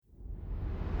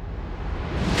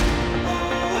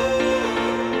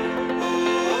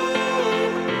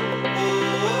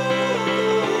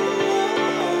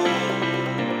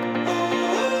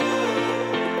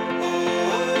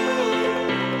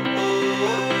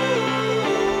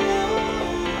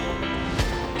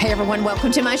Hey everyone,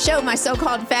 welcome to my show, My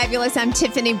So-Called Fabulous. I'm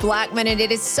Tiffany Blackman, and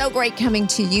it is so great coming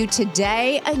to you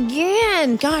today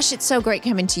again. Gosh, it's so great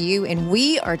coming to you, and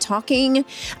we are talking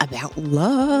about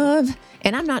love.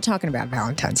 And I'm not talking about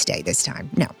Valentine's Day this time.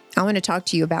 No, I want to talk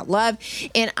to you about love.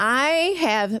 And I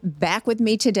have back with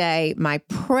me today my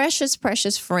precious,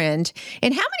 precious friend.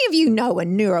 And how many of you know a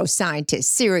neuroscientist?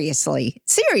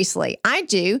 Seriously, I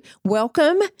do.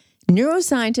 Welcome,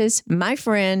 neuroscientist, my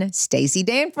friend, Stacey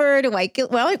Danford. Welcome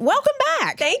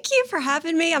back. Thank you for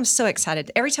having me. I'm so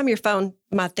excited. Every time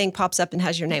my thing pops up and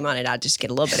has your name on it, I just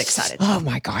get a little bit excited. Oh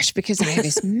my gosh, because I have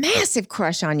this massive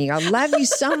crush on you. I love you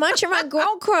so much. You're my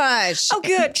girl crush. Oh,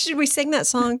 good. Should we sing that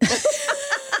song?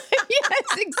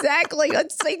 Yes, exactly.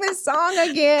 Let's sing this song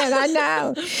again. I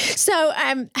know. So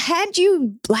had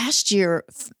you last year,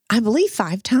 I believe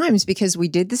 5 times, because we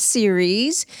did the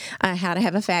series, How to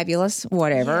Have a Fabulous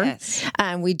Whatever. Yes.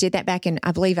 We did that back in,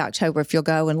 I believe, October, if you'll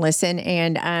go and listen.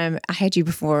 And I had you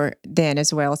before then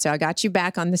as well. So I got you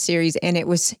back on the series, and it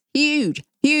was huge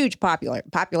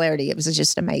popularity. It was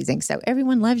just amazing. So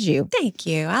everyone loves you. Thank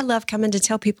you. I love coming to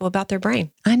tell people about their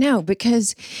brain. I know,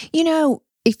 because,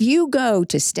 if you go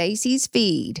to Stacey's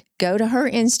feed, go to her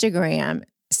Instagram,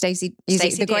 Stacey, is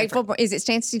it Stacey Danford?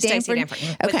 Stacey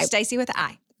Danford. Okay. Stacey with an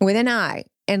I. With an I,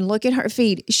 and look at her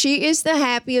feed. She is the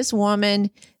happiest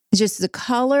woman. Just the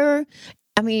color.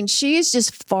 I mean, she is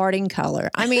just farting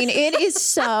color. I mean, it is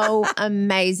so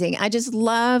amazing. I just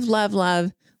love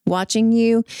watching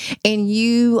you. And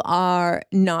you are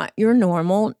not your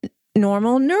normal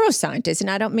neuroscientist. And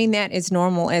I don't mean that as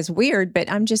normal as weird, but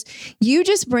you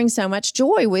just bring so much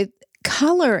joy with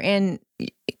color, and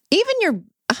even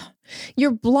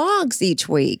your blogs each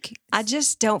week. I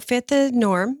just don't fit the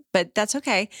norm, but that's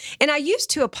okay. And I used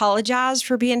to apologize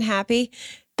for being happy,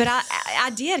 but I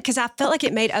did, because I felt like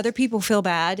it made other people feel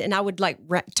bad, and I would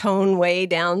tone way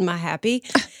down my happy.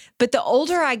 But the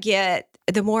older I get,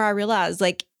 the more I realize,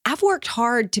 I've worked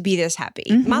hard to be this happy.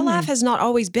 Mm-hmm. My life has not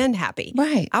always been happy.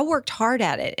 Right. I worked hard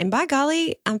at it. And by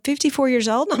golly, I'm 54 years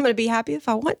old, and I'm going to be happy if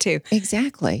I want to.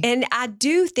 Exactly. And I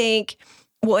do think,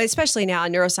 well, especially now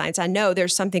in neuroscience, I know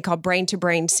there's something called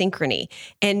brain-to-brain synchrony,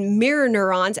 and mirror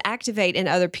neurons activate in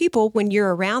other people when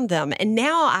you're around them. And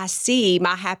now I see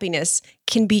my happiness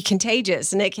can be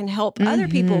contagious, and it can help other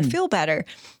people feel better.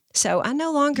 So I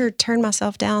no longer turn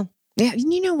myself down. Yeah.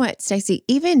 You know what, Stacey,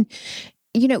 even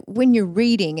when you're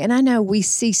reading, and I know we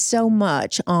see so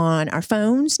much on our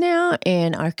phones now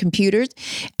and our computers,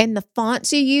 and the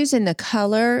fonts you use and the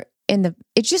color and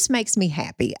it just makes me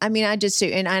happy. I mean, I just do.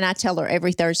 And I tell her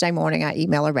every Thursday morning, I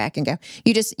email her back and go,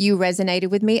 you resonated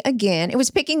with me again. It was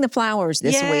picking the flowers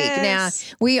this week. Now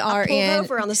we are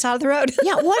over on the side of the road.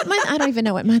 Yeah. What month? I don't even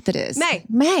know what month it is.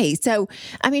 May. So,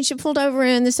 I mean, she pulled over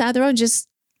in the side of the road.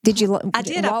 Did you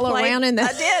wallow around in the...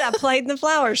 I did. I played in the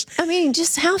flowers. I mean,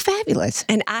 just how fabulous.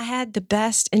 And I had the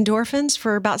best endorphins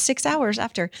for about 6 hours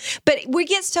after. But we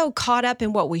get so caught up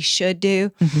in what we should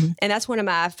do. Mm-hmm. And that's one of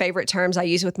my favorite terms I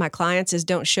use with my clients is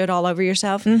don't should all over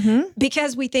yourself. Mm-hmm.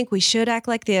 Because we think we should act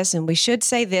like this, and we should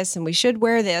say this, and we should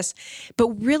wear this. But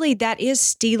really, that is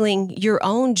stealing your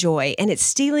own joy. And it's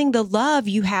stealing the love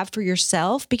you have for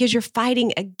yourself, because you're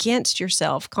fighting against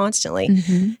yourself constantly.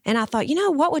 Mm-hmm. And I thought,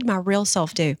 what would my real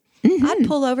self do? Mm-hmm. I'd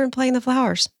pull over and play in the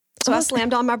flowers. So I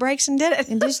slammed on my brakes and did it.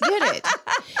 And just did it.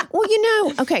 Well,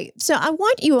 okay. So I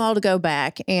want you all to go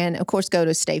back and, of course, go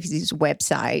to Stacey's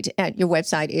website. Your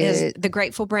website is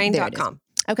thegratefulbrain.com.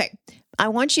 Okay. I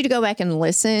want you to go back and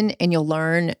listen, and you'll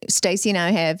learn. Stacey and I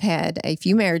have had a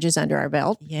few marriages under our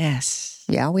belt. Yes.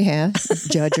 Yeah, we have.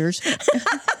 Judgers.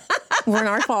 Weren't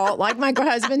our fault. Like my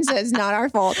husband says, not our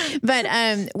fault. But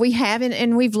we haven't,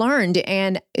 and we've learned.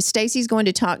 And Stacey's going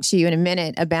to talk to you in a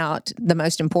minute about the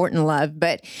most important love.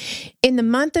 But in the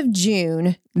month of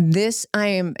June,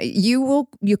 you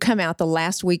come out the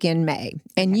last week in May,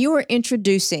 and you are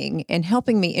introducing and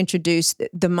helping me introduce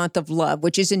the month of love,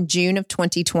 which is in June of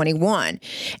 2021.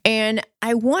 And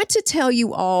I want to tell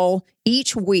you all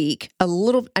each week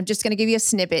I'm just going to give you a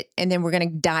snippet, and then we're going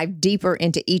to dive deeper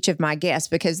into each of my guests,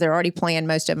 because they're already planned.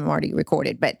 Most of them are already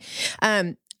recorded. But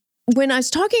when I was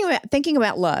thinking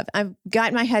about love, I've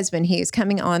got my husband. He is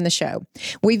coming on the show.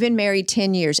 We've been married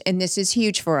 10 years, and this is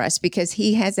huge for us because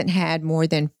he hasn't had more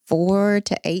than 4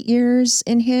 to 8 years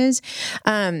in his.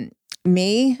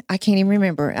 Me, I can't even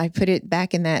remember. I put it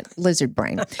back in that lizard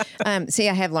brain. See,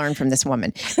 I have learned from this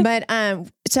woman. But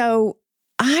so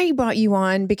I brought you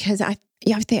on because I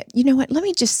thought, you know what? Let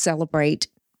me just celebrate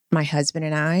my husband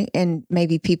and I, and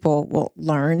maybe people will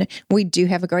learn. We do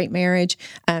have a great marriage.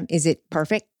 Is it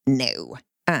perfect? No.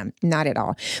 Not at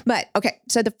all. But okay,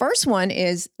 so the first one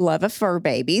is love of fur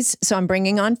babies. So I'm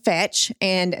bringing on Fetch,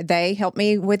 and they help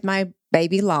me with my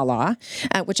baby Lala,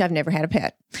 which I've never had a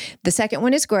pet. The second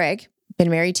one is Greg. Been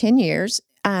married 10 years.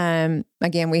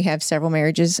 Again, we have several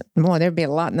marriages. Well, there'd be a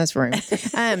lot in this room.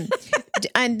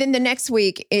 And then the next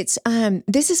week, it's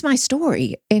This Is My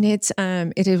Story, and it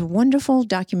is a wonderful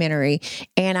documentary.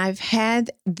 And I've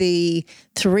had the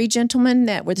three gentlemen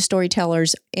that are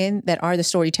the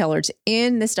storytellers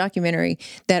in this documentary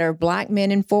that are Black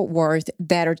men in Fort Worth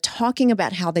that are talking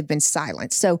about how they've been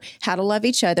silenced. So how to love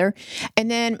each other.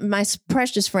 And then my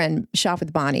precious friend, Shop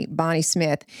with Bonnie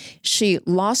Smith, she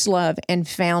lost love and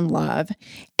found love.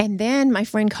 And then my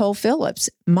friend Cole Phillips,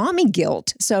 mommy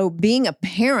guilt. So being a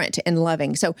parent and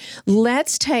loving. So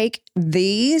let's take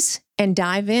these and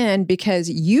dive in, because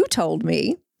you told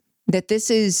me that this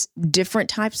is different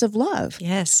types of love.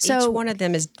 Yes. So, each one of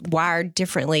them is wired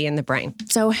differently in the brain.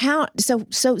 So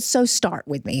start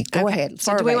with me. Go ahead.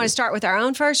 So do we want to start with our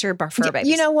own first or fur babies?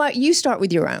 You know what? You start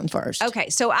with your own first. Okay.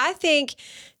 So I think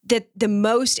that the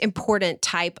most important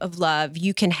type of love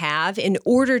you can have in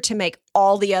order to make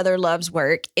all the other loves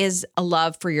work is a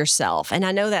love for yourself. And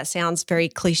I know that sounds very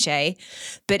cliche,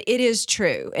 but it is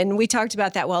true. And we talked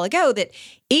about that a while ago, that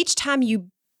each time you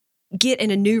get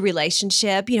in a new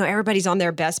relationship, everybody's on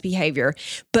their best behavior,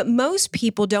 but most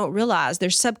people don't realize they're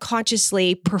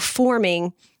subconsciously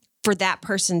performing for that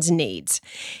person's needs.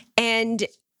 And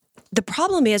the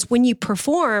problem is when you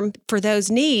perform for those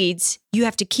needs, you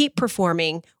have to keep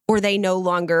performing or they no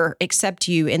longer accept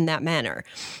you in that manner.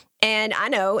 And I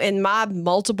know in my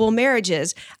multiple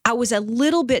marriages, I was a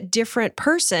little bit different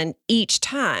person each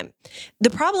time. The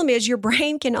problem is your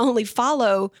brain can only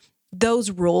follow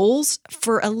those rules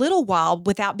for a little while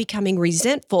without becoming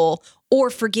resentful or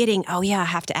forgetting, oh yeah, I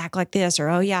have to act like this, or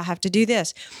oh yeah, I have to do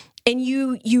this. And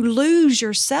you lose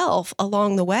yourself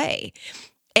along the way.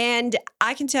 And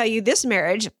I can tell you this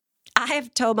marriage, I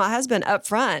have told my husband up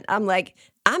front, I'm like,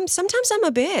 sometimes I'm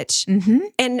a bitch. Mm-hmm.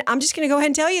 And I'm just going to go ahead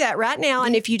and tell you that right now.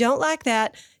 And if you don't like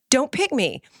that, don't pick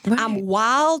me. Right. I'm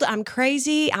wild, I'm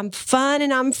crazy, I'm fun,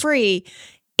 and I'm free.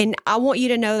 And I want you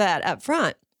to know that up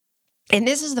front. And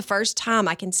this is the first time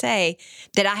I can say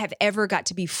that I have ever got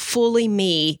to be fully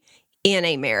me in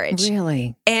a marriage.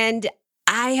 Really? And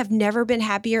I have never been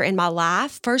happier in my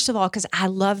life. First of all, because I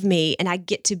love me and I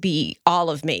get to be all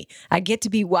of me. I get to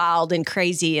be wild and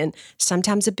crazy and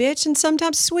sometimes a bitch and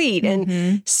sometimes sweet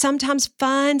and sometimes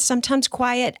fun, sometimes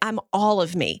quiet. I'm all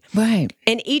of me. Right.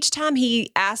 And each time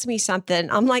he asks me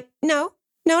something, I'm like, no.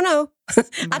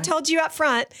 I told you up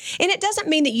front. And it doesn't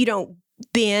mean that you don't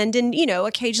bend and,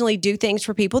 occasionally do things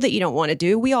for people that you don't want to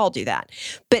do. We all do that.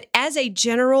 But as a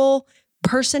general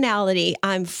personality,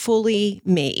 I'm fully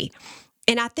me.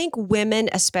 And I think women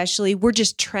especially, we're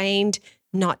just trained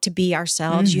not to be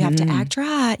ourselves. Mm-hmm. You have to act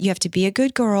right. You have to be a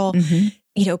good girl.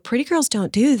 Mm-hmm. Pretty girls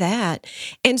don't do that.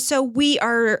 And so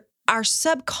our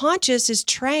subconscious is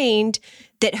trained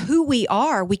that who we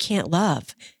are, we can't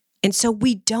love. And so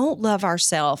we don't love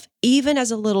ourselves. Even as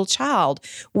a little child,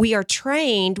 we are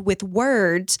trained with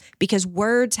words because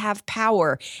words have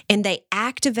power and they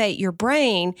activate your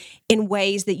brain in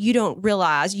ways that you don't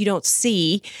realize, you don't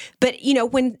see. But,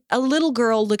 when a little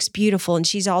girl looks beautiful and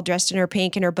she's all dressed in her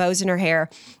pink and her bows in her hair,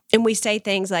 and we say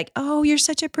things like, oh, you're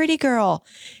such a pretty girl.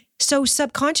 So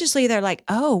subconsciously, they're like,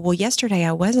 oh, well, yesterday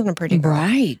I wasn't a pretty girl.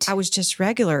 Right. I was just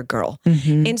regular girl.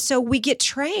 Mm-hmm. And so we get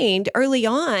trained early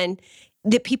on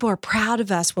that people are proud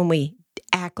of us when we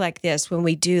act like this, when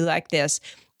we do like this,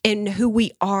 and who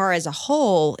we are as a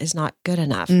whole is not good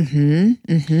enough. Mm-hmm.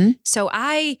 Mm-hmm. So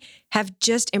I have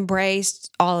just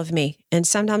embraced all of me. And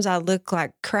sometimes I look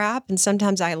like crap and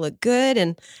sometimes I look good.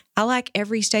 And I like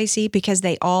every Stacey because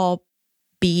they all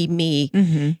be me.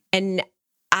 Mm-hmm. And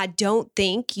I don't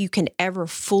think you can ever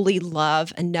fully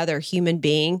love another human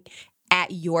being at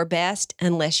your best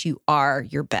unless you are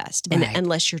your best and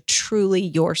unless you're truly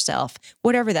yourself,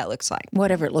 whatever that looks like.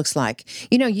 Whatever it looks like.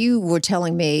 You were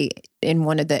telling me in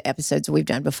one of the episodes we've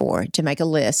done before to make a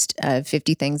list of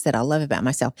 50 things that I love about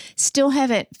myself. Still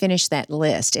haven't finished that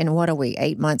list. And what are we,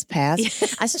 8 months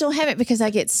past? I still haven't because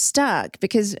I get stuck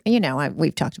because,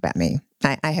 we've talked about me.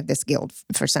 I have this guilt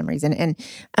for some reason. And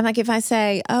I'm like, if I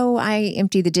say, oh, I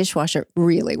empty the dishwasher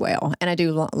really well and I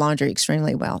do laundry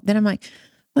extremely well, then I'm like,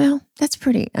 well, that's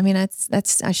pretty. I mean,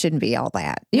 that's I shouldn't be all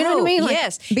that. You know what I mean? Like,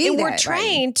 yes. And we're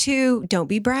trained to don't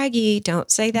be braggy,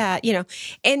 don't say that,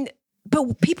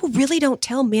 but people really don't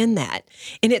tell men that.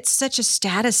 And it's such a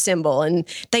status symbol. And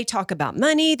they talk about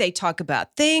money, they talk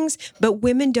about things, but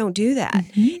women don't do that.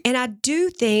 Mm-hmm. And I do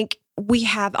think we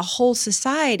have a whole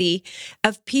society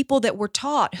of people that were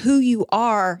taught who you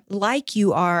are, like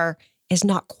you are, is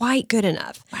not quite good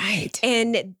enough. Right.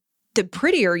 And the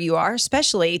prettier you are,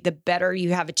 especially, the better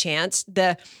you have a chance,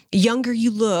 the younger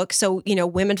you look. So,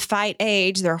 women fight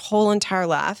age their whole entire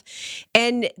life,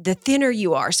 and the thinner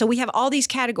you are. So we have all these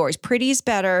categories. Pretty is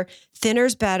better, thinner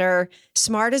is better,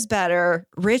 smart is better,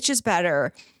 rich is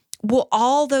better. Well,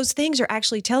 all those things are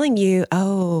actually telling you,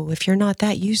 oh, if you're not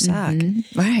that, you suck.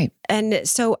 Mm-hmm. Right. And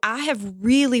so I have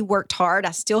really worked hard.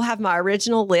 I still have my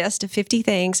original list of 50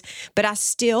 things, but I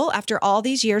still, after all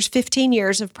these years, 15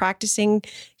 years of practicing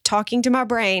talking to my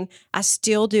brain, I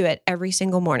still do it every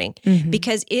single morning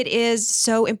because it is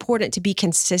so important to be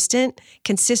consistent.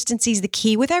 Consistency is the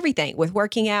key with everything, with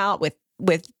working out, with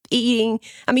eating.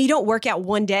 I mean, you don't work out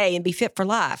one day and be fit for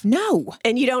life. No.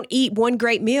 And you don't eat one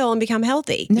great meal and become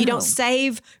healthy. No. You don't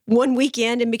save one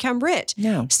weekend and become rich.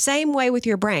 No. Same way with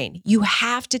your brain. You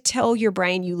have to tell your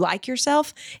brain you like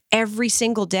yourself every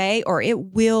single day or it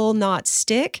will not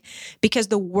stick because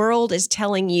the world is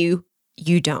telling you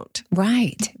you don't.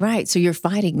 Right. So you're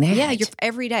fighting that. Yeah, you're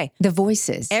every day. The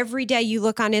voices. Every day you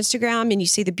look on Instagram and you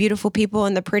see the beautiful people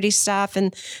and the pretty stuff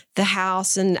and the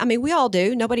house. And I mean, we all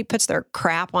do. Nobody puts their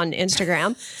crap on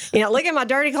Instagram. Look at my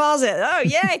dirty closet. Oh,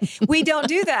 yay. We don't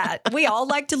do that. We all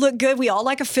like to look good. We all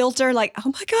like a filter. Like, oh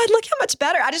my God, look how much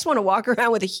better. I just want to walk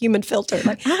around with a human filter.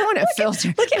 Like, I want a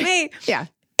filter. Look at me. Yeah.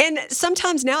 And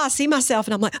sometimes now I see myself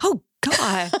and I'm like, oh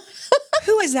God,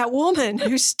 who is that woman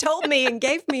who stole me and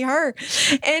gave me her?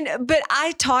 But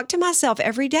I talk to myself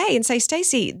every day and say,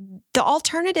 Stacey, the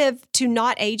alternative to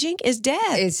not aging is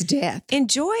death. It's death.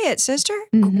 Enjoy it, sister.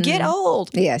 Mhm. Get old.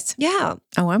 Yes. Yeah.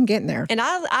 Oh, I'm getting there. And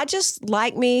I just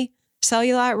like me,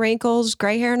 cellulite, wrinkles,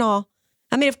 gray hair and all.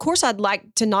 I mean, of course I'd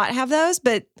like to not have those,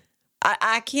 but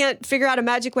I can't figure out a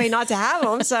magic way not to have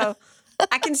them. So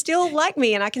I can still like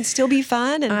me and I can still be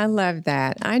fun. And I love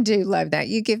that. I do love that.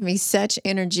 You give me such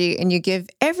energy and you give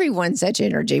everyone such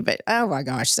energy, but oh my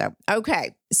gosh.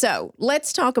 So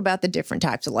let's talk about the different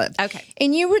types of love. Okay.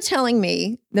 And you were telling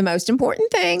me the most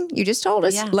important thing you just told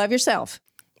us, Yeah. love yourself.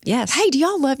 Yes. Hey, do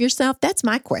y'all love yourself? That's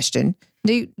my question.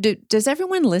 Does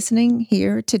everyone listening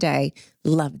here today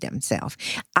love themselves?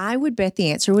 I would bet the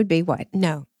answer would be what?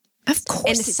 No. Of course.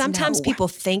 And it's sometimes no. people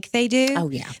think they do. Oh,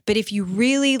 yeah. But if you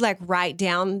really write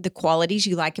down the qualities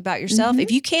you like about yourself, if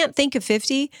you can't think of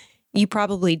 50, you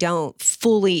probably don't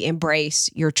fully embrace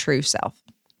your true self.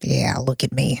 Yeah, look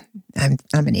at me. I'm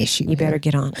an issue. You better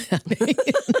get on. I think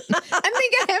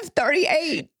I have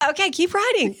 38. Okay, keep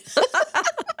writing.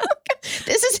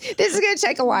 This is going to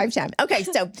take a lifetime. Okay,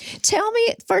 so tell me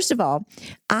first of all,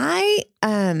 I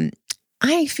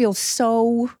feel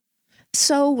so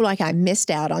like I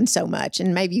missed out on so much,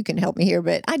 and maybe you can help me here,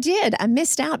 but I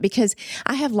missed out because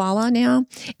I have Lala now,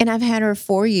 and I've had her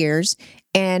 4 years,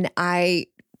 and I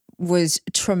was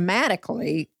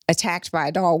traumatically attacked by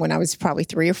a dog when I was probably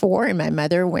 3 or 4, and my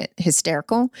mother went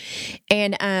hysterical,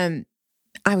 and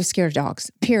I was scared of dogs,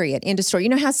 period. End of story. You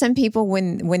know how some people,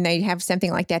 when they have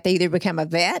something like that, they either become a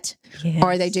vet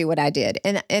or they do what I did.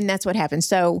 And that's what happened.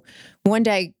 So one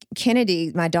day,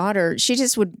 Kennedy, my daughter, she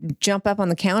just would jump up on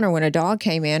the counter when a dog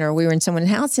came in or we were in someone's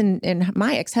house. And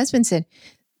my ex-husband said,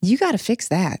 you got to fix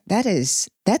that.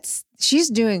 She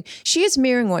is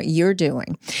mirroring what you're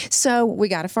doing. So we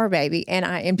got a fur baby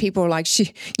and people were like,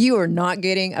 you are not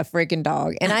getting a freaking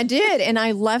dog. And I did. And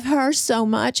I love her so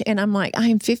much. And I'm like, I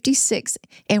am 56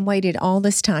 and waited all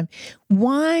this time.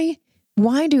 Why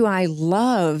do I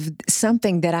love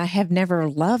something that I have never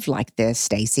loved like this,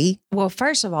 Stacey? Well,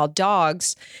 first of all,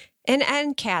 dogs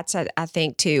and cats, I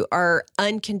think too, are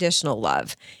unconditional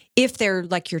love. If they're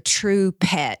like your true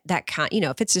pet, that kind,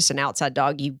 if it's just an outside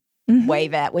dog you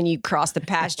wave at when you cross the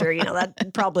pasture,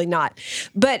 that probably not.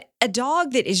 But a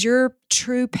dog that is your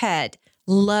true pet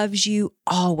loves you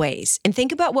always. And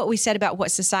think about what we said about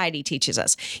what society teaches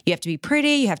us. You have to be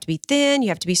pretty, you have to be thin, you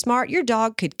have to be smart. Your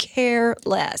dog could care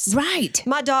less. Right.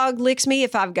 My dog licks me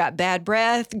if I've got bad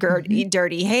breath,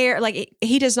 dirty hair. Like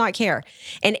he does not care.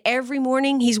 And every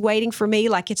morning he's waiting for me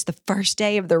like it's the first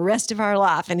day of the rest of our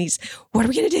life. And what are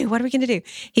we going to do? What are we going to do?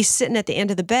 He's sitting at the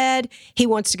end of the bed. He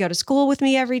wants to go to school with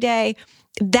me every day.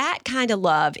 That kind of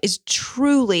love is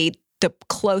truly the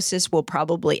closest we'll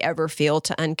probably ever feel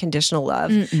to unconditional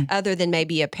love, other than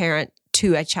maybe a parent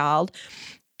to a child.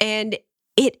 And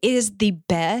it is the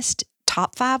best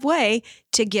top 5 way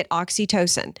to get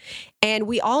oxytocin. And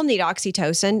we all need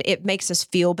oxytocin. It makes us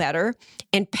feel better.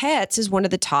 And pets is one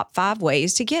of the top 5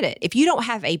 ways to get it. If you don't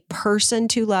have a person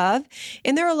to love,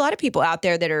 and there are a lot of people out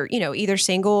there that are, either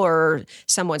single or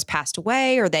someone's passed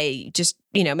away, or they just,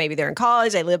 maybe they're in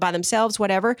college, they live by themselves,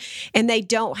 whatever, and they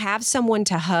don't have someone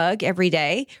to hug every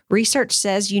day. Research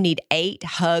says you need 8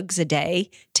 hugs a day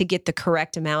to get the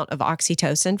correct amount of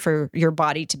oxytocin for your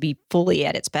body to be fully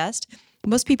at its best.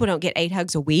 Most people don't get 8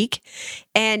 hugs a week,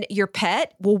 and your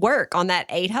pet will work on that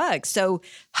 8 hugs. So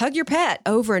hug your pet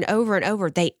over and over and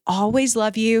over. They always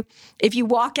love you. If you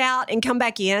walk out and come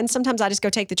back in, sometimes I just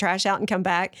go take the trash out and come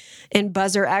back, and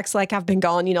Buzzer acts like I've been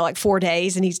gone, like 4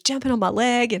 days, and he's jumping on my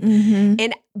leg.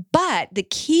 But the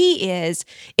key is,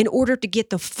 in order to get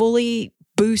the fully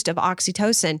boost of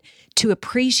oxytocin, to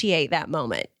appreciate that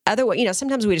moment. Otherwise,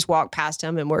 sometimes we just walk past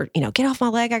them and we're, get off my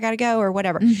leg, I got to go, or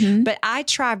whatever. But I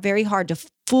try very hard to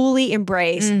fully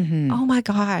embrace, oh my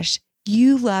gosh,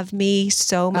 you love me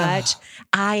so much.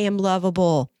 I am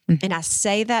lovable. And I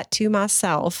say that to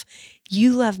myself.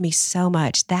 You love me so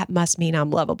much. That must mean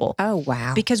I'm lovable. Oh,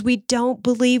 wow. Because we don't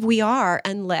believe we are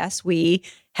unless we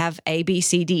have A, B,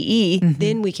 C, D, E,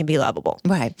 then we can be lovable.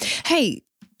 Right. Hey,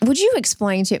 would you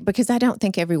explain to it? Because I don't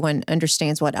think everyone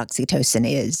understands what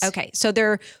oxytocin is. Okay. So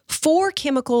there are 4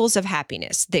 chemicals of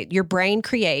happiness that your brain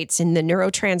creates in the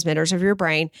neurotransmitters of your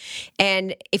brain.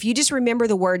 And if you just remember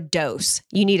the word dose,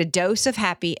 you need a dose of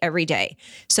happy every day.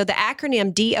 So the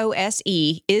acronym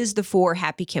DOSE is the 4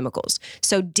 happy chemicals.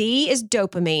 So D is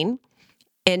dopamine.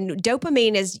 And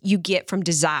dopamine is you get from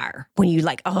desire when you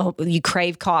you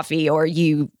crave coffee, or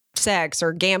you sex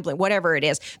or gambling, whatever it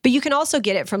is. But you can also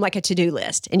get it from like a to-do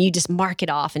list, and you just mark it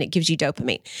off and it gives you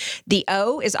dopamine. The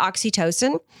O is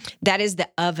oxytocin. That is the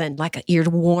oven, like your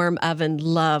warm oven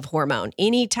love hormone.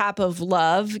 Any type of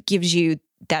love gives you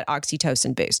that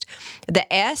oxytocin boost.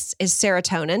 The S is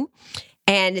serotonin.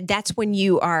 And that's when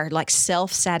you are like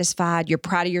self-satisfied, you're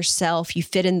proud of yourself, you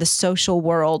fit in the social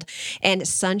world. And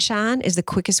sunshine is the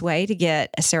quickest way to get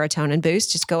a serotonin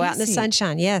boost. Just go out in the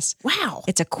sunshine. Yes. Wow.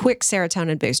 It's a quick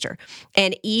serotonin booster.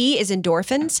 And E is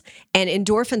endorphins. And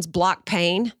endorphins block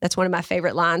pain. That's one of my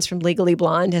favorite lines from Legally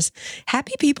Blonde is,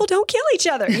 happy people don't kill each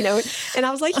other, And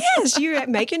I was like, yes, you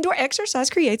make exercise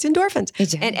creates endorphins.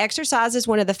 And exercise is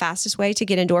one of the fastest ways to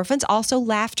get endorphins. Also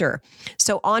laughter.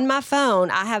 So on my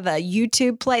phone, I have a YouTube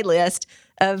playlist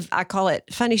of, I call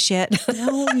it funny shit.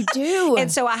 No, you do.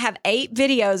 And so I have 8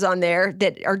 videos on there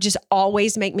that are just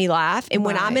always make me laugh. And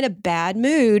when I'm in a bad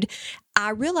mood, I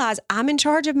realize I'm in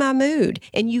charge of my mood,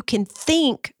 and you can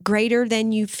think greater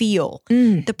than you feel.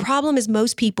 The problem is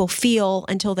most people feel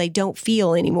until they don't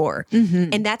feel anymore.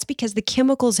 And that's because the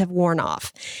chemicals have worn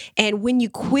off. And when you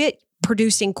quit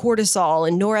producing cortisol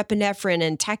and norepinephrine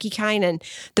and tachykinin,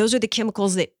 those are the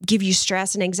chemicals that give you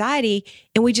stress and anxiety.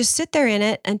 And we just sit there in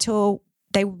it until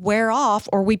they wear off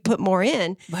or we put more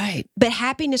in. Right. But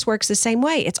happiness works the same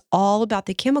way. It's all about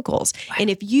the chemicals. Wow. And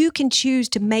if you can choose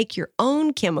to make your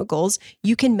own chemicals,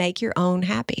 you can make your own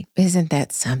happy. Isn't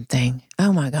that something?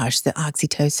 Oh my gosh, the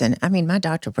oxytocin. I mean, my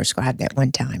doctor prescribed that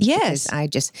one time. Yes. I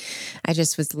just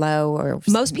was low, or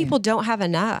most people don't have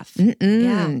enough.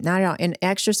 Yeah. Not at all. And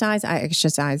exercise, I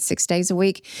exercise 6 days a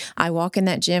week. I walk in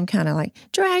that gym kind of like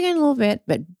dragging a little bit,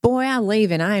 but boy, I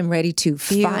leave and I am ready to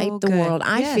fight the world.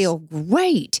 I feel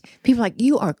great. People are like,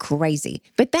 you are crazy.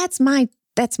 But that's my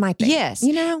thing. Yes.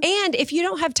 And if you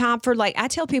don't have time for, I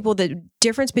tell people the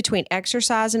difference between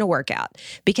exercise and a workout,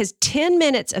 because 10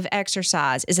 minutes of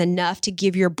exercise is enough to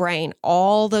give your brain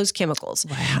all those chemicals.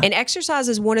 Wow. And exercise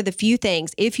is one of the few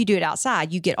things, if you do it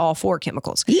outside, you get all 4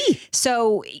 chemicals.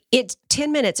 So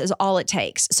 10 minutes is all it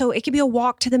takes. So it could be a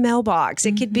walk to the mailbox.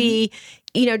 It could be,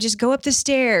 just go up the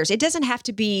stairs. It doesn't have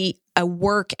to be a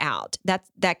workout.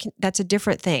 That's a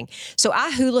different thing. So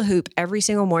I hula hoop every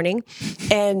single morning,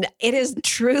 and it is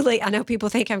truly, I know people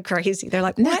think I'm crazy. They're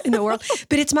like, what in the world?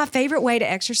 But it's my favorite way to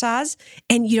exercise.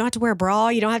 And you don't have to wear a bra.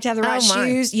 You don't have to have the right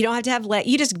shoes. You don't have to have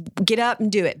you just get up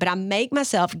and do it. But I make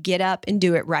myself get up and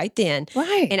do it right then.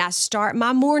 Right. And I start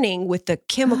my morning with the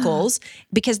chemicals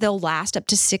because they'll last up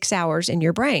to 6 hours in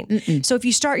your brain. So if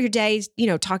you start your days,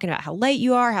 talking about how late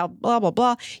you are, how blah, blah,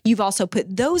 blah, you've also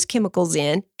put those chemicals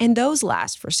in, and those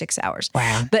last for 6 hours.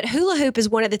 Wow. But hula hoop is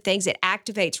one of the things that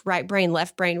activates right brain,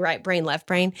 left brain, right brain, left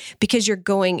brain, because you're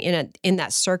going in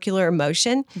that circular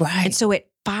motion. Right. And so it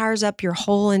fires up your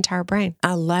whole entire brain.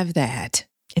 I love that.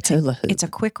 It's hula hoop. It's a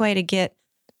quick way to get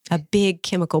a big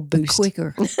chemical boost.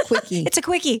 Quickie. It's a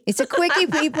quickie. It's a quickie,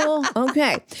 people.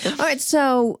 Okay. All right.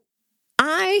 So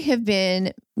I have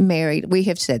been married. We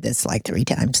have said this like 3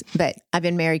 times, but I've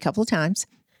been married a couple of times.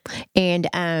 And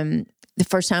The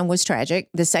first time was tragic.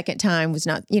 The second time was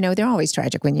not, they're always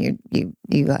tragic when you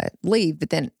leave, but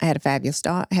then I had a fabulous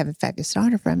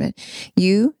daughter from it.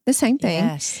 You, the same thing.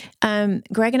 Yes.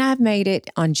 Greg and I have made it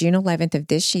on June 11th of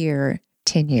this year,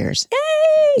 10 years.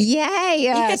 Yay!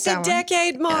 You hit the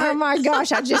decade mark. Oh my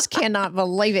gosh, I just cannot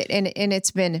believe it. And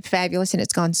it's been fabulous, and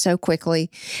it's gone so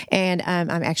quickly. And I'm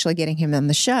actually getting him on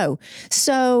the show.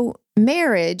 So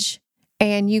marriage,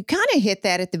 and you kind of hit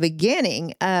that at the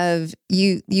beginning of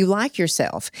you like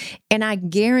yourself. And I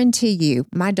guarantee you,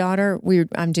 my daughter,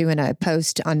 I'm doing a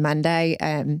post on Monday,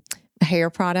 hair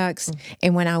products.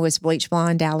 And when I was bleach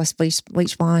blonde, Dallas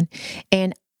bleach blonde,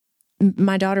 and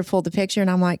my daughter pulled the picture, and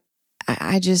I'm like,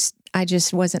 I just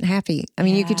wasn't happy. I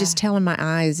mean, you could just tell in my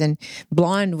eyes. And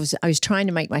blonde I was trying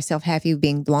to make myself happy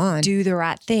being blonde. Do the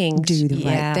right thing. Do the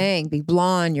right thing. Be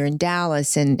blonde. You're in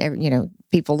Dallas, and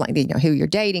people like who you're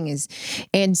dating is.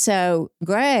 And so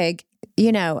Greg,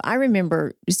 I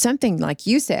remember something like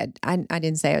you said. I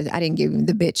didn't say I didn't give him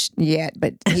the bitch yet,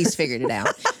 but he's figured it out.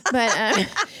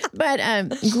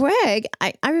 But Greg,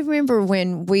 I remember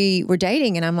when we were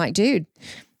dating, and I'm like, dude,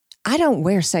 I don't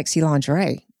wear sexy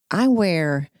lingerie. I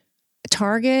wear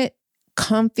Target,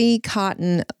 comfy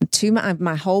cotton to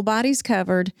my whole body's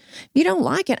covered. You don't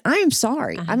like it, I am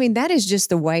sorry. I mean, that is just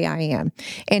the way I am.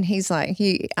 And he's like,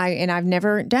 I've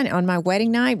never done it on my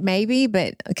wedding night, maybe,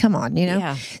 but come on,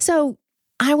 Yeah. So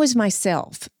I was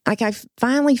myself. Like, I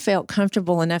finally felt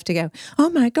comfortable enough to go, oh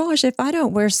my gosh, if I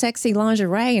don't wear sexy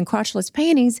lingerie and crotchless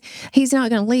panties, he's not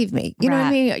going to leave me. You know what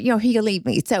I mean? He'll leave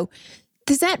me. So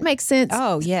does that make sense?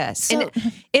 Oh, yes. And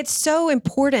it's so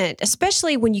important,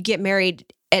 especially when you get married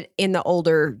in the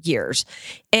older years.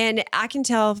 And I can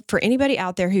tell for anybody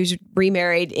out there who's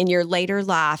remarried in your later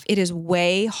life, it is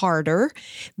way harder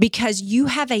because you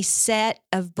have a set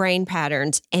of brain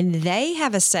patterns and they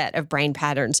have a set of brain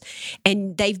patterns,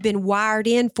 and they've been wired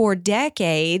in for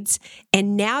decades.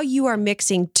 And now you are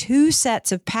mixing two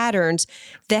sets of patterns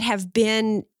that have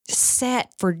been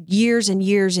set for years and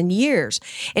years and years.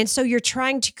 And so you're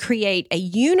trying to create a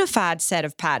unified set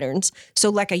of patterns. So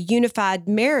like a unified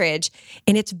marriage,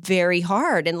 and it's very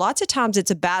hard. And lots of times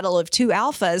it's a battle of two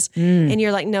alphas and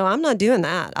you're like, no, I'm not doing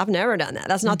that. I've never done that.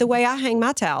 That's not the way I hang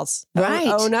my towels. Right.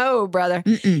 Oh no, brother.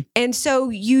 And so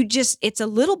it's a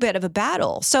little bit of a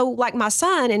battle. So like my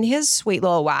son and his sweet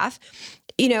little wife,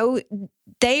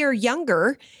 they are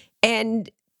younger, and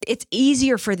it's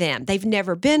easier for them. They've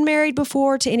never been married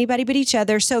before to anybody but each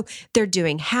other. So they're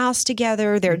doing house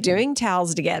together. They're doing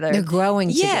towels together. They're growing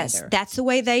together. Yes, that's the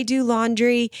way they do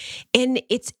laundry. And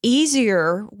it's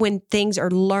easier when things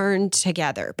are learned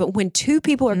together. But when two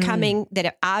people are coming that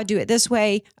if I do it this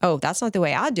way, oh, that's not the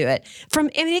way I do it.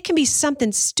 It can be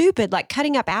something stupid like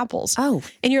cutting up apples. Oh.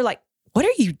 And you're like, what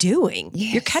are you doing?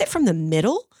 Yes. You cut it from the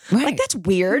middle? Right. Like, that's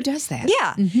weird. Who does that?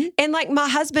 Yeah. And like my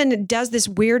husband does this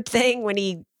weird thing when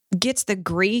he gets the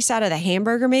grease out of the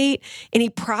hamburger meat and he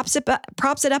props it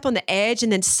up on the edge and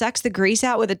then sucks the grease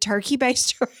out with a turkey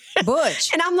baster.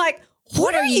 Butch. And I'm like,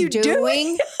 what are you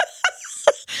doing?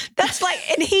 That's like,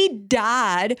 and he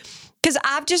died because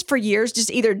I've just for years just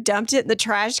either dumped it in the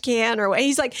trash can or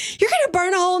he's like, you're going to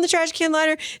burn a hole in the trash can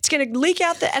later. It's going to leak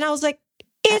out and I was like,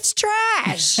 it's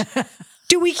trash.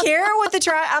 Do we care what the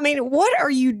trash? I mean, what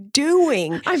are you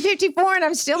doing? I'm 54 and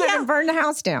I'm still haven't burned the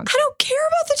house down. I don't care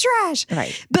about the trash.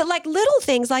 Right. But like little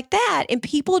things like that. And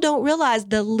people don't realize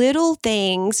the little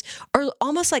things are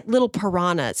almost like little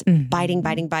piranhas biting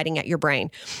at your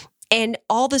brain. And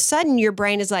all of a sudden your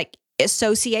brain is like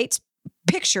associates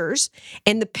pictures,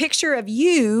 and the picture of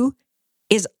you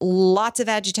is lots of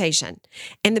agitation.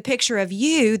 And the picture of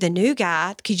you, the new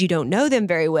guy, because you don't know them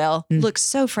very well, looks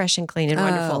so fresh and clean and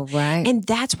wonderful. Right. And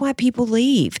that's why people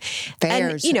leave.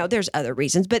 Fairs. And, there's other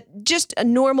reasons, but just a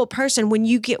normal person, when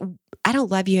you get, I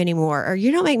don't love you anymore, or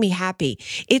you don't make me happy,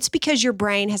 it's because your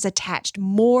brain has attached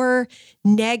more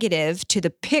negative to the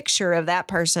picture of that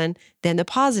person than the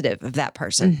positive of that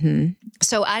person.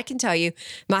 So I can tell you,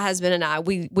 my husband and I,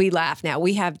 we laugh now.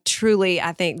 We have truly,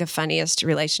 I think, the funniest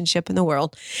relationship in the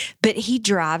world, but he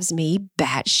drives me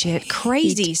batshit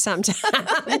crazy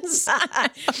sometimes.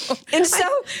 And so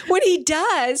when he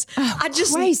does,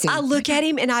 I look at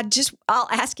him and I'll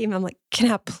ask him, I'm like, can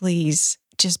I please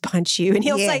just punch you? And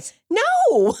he'll say,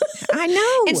 no. I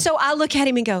know. And so I look at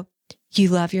him and go, you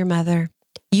love your mother.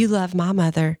 You love my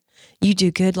mother. You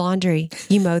do good laundry.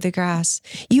 You mow the grass.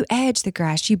 You edge the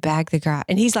grass. You bag the grass.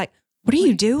 And he's like, what are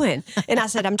you doing? And I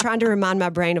said, I'm trying to remind my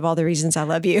brain of all the reasons I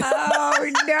love you.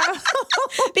 Oh, no.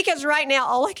 Because right now,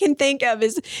 all I can think of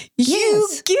is you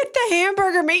get the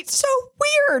hamburger meat so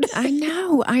weird. I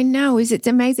know. It's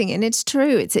amazing. And it's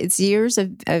true. It's years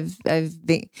of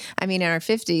being, I mean, in our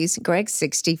 50s, Greg's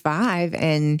 65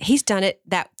 and he's done it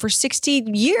that for 60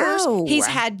 years. He's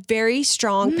had very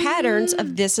strong patterns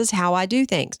of this is how I do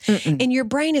things. And your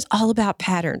brain is all about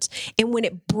patterns. And when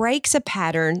it breaks a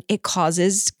pattern, it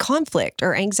causes conflict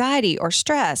or anxiety or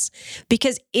stress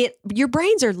because your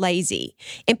brains are lazy.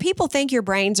 And people think your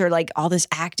brains are like all this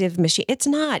active machine. It's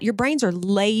not. Your brains are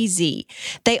lazy.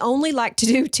 They only like to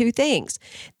do two things.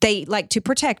 They like to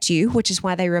protect you, which is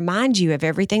why they remind you of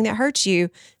everything that hurts you.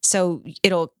 So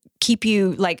it'll keep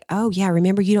you like, oh yeah,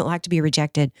 remember you don't like to be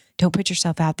rejected. Don't put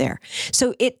yourself out there.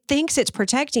 So it thinks it's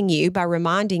protecting you by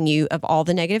reminding you of all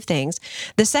the negative things.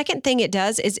 The second thing it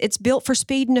does is it's built for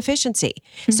speed and efficiency.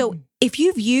 So if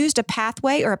you've used a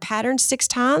pathway or a pattern 6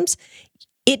 times,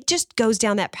 it just goes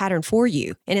down that pattern for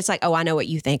you. And it's like, oh, I know what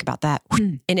you think about that.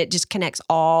 And it just connects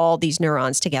all these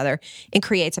neurons together and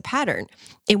creates a pattern.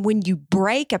 And when you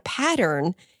break a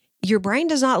pattern, your brain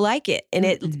does not like it. And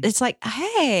it's like,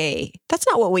 hey, that's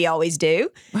not what we always do.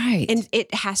 Right. And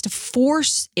it has to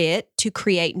force it to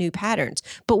create new patterns.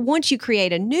 But once you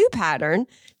create a new pattern,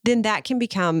 then that can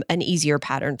become an easier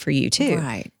pattern for you too.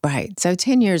 Right. So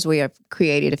 10 years we have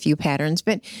created a few patterns,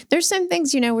 but there's some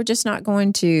things, we're just not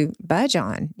going to budge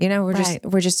on.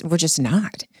 We're just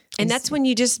not. And that's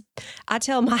when I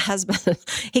tell my husband,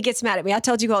 he gets mad at me. I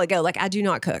told you a while ago, like I do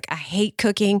not cook. I hate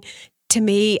cooking. To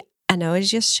me, I know it's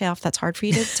just shelf. That's hard for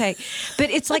you to take. But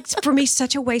it's like, for me,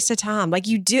 such a waste of time. Like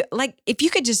if you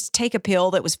could just take a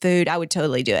pill that was food, I would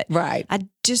totally do it. Right. I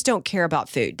just don't care about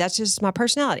food. That's just my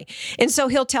personality. And so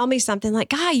he'll tell me something like,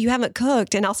 Guy, you haven't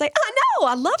cooked. And I'll say, I know.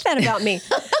 I love that about me.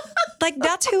 Like,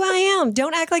 that's who I am.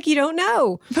 Don't act like you don't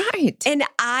know. Right. And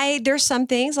there's some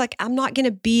things like, I'm not going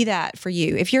to be that for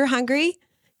you. If you're hungry,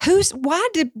 why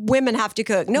do women have to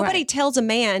cook? Nobody tells a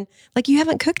man, like, you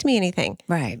haven't cooked me anything.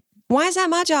 Right. Why is that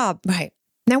my job? Right.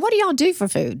 Now, what do y'all do for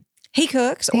food? He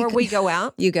cooks or we go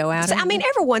out. You go out? So, I mean,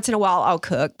 every once in a while I'll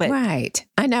cook, but. Right.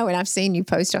 I know. And I've seen you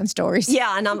post on stories.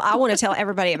 Yeah. And I want to tell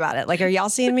everybody about it. Like, are y'all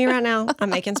seeing me right now? I'm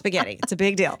making spaghetti. It's a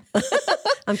big deal.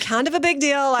 I'm kind of a big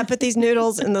deal. I put these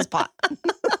noodles in this pot.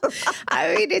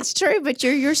 I mean, it's true, but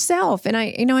you're yourself. And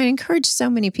I encourage so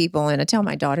many people, and I tell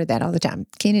my daughter that all the time.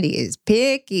 Kennedy is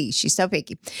picky. She's so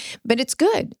picky. But it's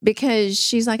good because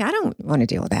she's like, I don't want to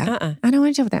deal with that. I don't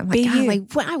want to deal with that. I'm like, golly,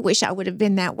 I wish I would have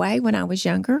been that way when I was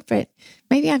younger, but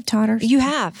maybe I've taught her. You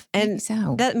have. And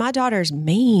so. My daughter's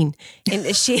mean. And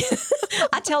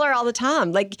I tell her all the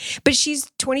time, but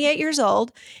she's 28 years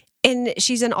old. And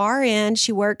she's an RN.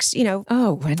 She works,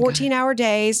 14-hour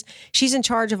days. She's in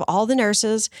charge of all the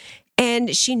nurses.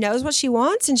 And she knows what she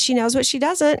wants and she knows what she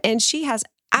doesn't. And she has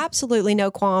absolutely no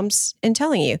qualms in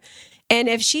telling you. And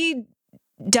if she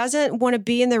doesn't want to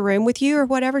be in the room with you or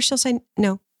whatever, she'll say,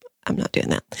 no, I'm not doing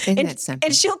that.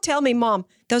 And she'll tell me, Mom,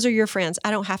 those are your friends. I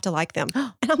don't have to like them.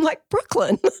 And I'm like,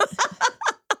 Brooklyn.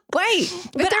 Wait,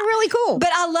 but they're really cool. But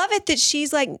I love it that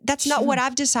she's like, that's not what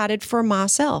I've decided for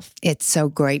myself. It's so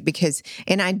great because,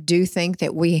 and I do think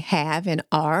that we have and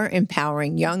are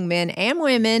empowering young men and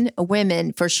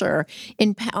women for sure,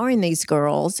 empowering these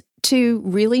girls to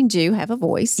really do have a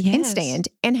voice and stand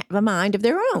and have a mind of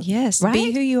their own. Yes. Right?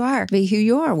 Be who you are. Be who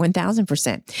you are,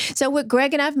 1,000%. So with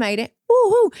Greg and I've made it.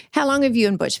 Woo-hoo. How long have you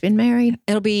and Butch been married?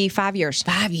 It'll be 5 years.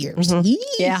 5 years. Mm-hmm.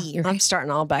 Yeah. I'm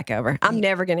starting all back over. I'm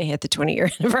never going to hit the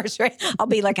 20-year anniversary. I'll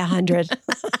be like 100.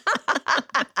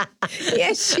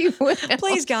 Yes, you will.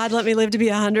 Please, God, let me live to be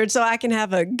 100 so I can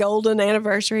have a golden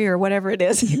anniversary or whatever it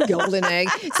is. Golden egg.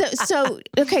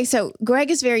 So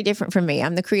Greg is very different from me.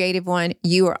 I'm the creative one.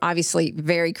 You are obviously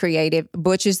very creative.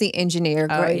 Butch is the engineer.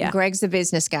 Greg's the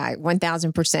business guy,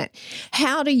 1,000%.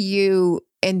 How do you,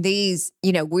 and these,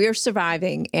 we're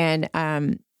surviving and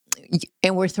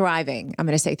we're thriving. I'm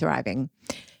going to say thriving.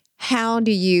 How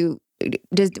do you,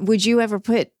 would you ever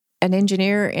put an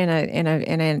engineer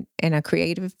and a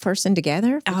creative person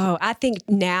together? Oh, I think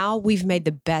now we've made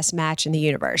the best match in the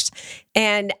universe.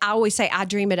 And I always say I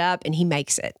dream it up and he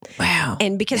makes it. Wow.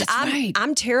 And because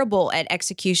I'm terrible at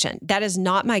execution. That is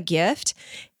not my gift.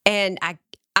 And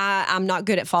I'm not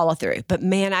good at follow through, but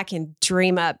man, I can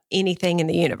dream up anything in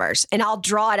the universe and I'll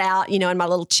draw it out, in my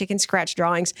little chicken scratch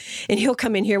drawings. And he'll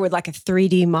come in here with like a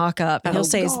 3D mock up and he'll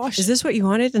say, is this what you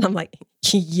wanted? And I'm like,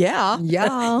 yeah,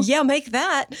 make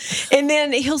that. And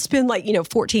then he'll spend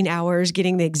 14 hours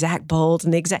getting the exact bolts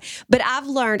and but I've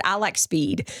learned I like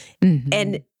speed. Mm-hmm.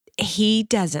 And he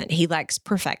doesn't. He likes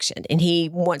perfection and he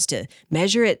wants to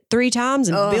measure it 3 times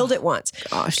and build it once.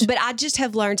 Gosh. But I just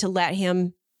have learned to let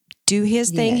him do his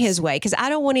thing his way, because I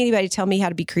don't want anybody to tell me how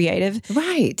to be creative.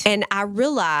 Right. And I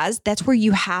realize that's where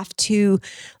you have to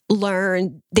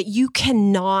learn that you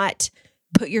cannot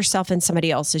put yourself in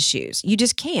somebody else's shoes. You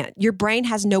just can't. Your brain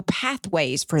has no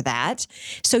pathways for that.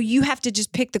 So you have to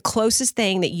just pick the closest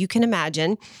thing that you can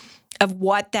imagine of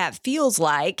what that feels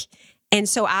like. And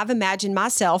so I've imagined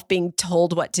myself being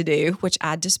told what to do, which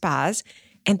I despise,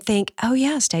 and think, oh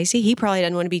yeah, Stacey, he probably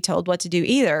doesn't want to be told what to do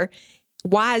either.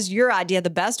 Why is your idea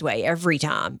the best way every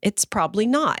time? It's probably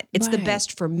not. It's the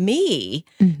best for me,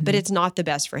 but it's not the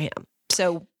best for him.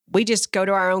 So we just go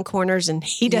to our own corners and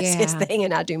he does his thing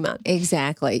and I do mine.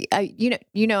 Exactly.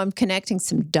 I'm connecting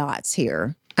some dots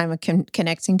here. I'm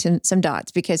connecting to some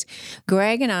dots because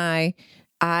Greg and I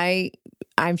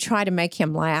try to make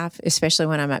him laugh, especially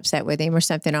when I'm upset with him or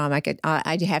something.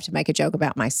 I have to make a joke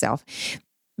about myself,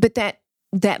 but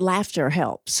that laughter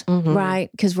helps, right?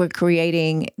 Because we're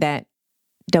creating that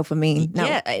dopamine.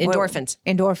 Endorphins.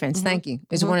 Endorphins. Thank you.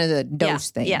 It's one of the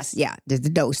dose things. Yes. Yeah, the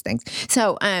dose things.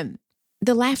 So,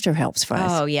 the laughter helps for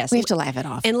us. Oh, yes. We have to laugh it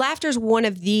off. And laughter is one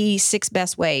of the 6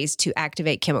 best ways to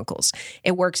activate chemicals.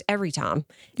 It works every time.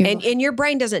 And your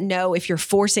brain doesn't know if you're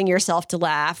forcing yourself to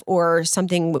laugh or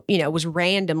something, was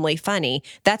randomly funny.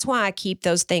 That's why I keep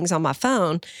those things on my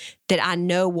phone that I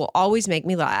know will always make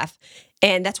me laugh.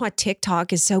 And that's why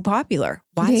TikTok is so popular.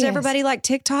 Why does everybody like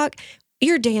TikTok?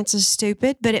 Your dance is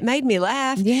stupid, but it made me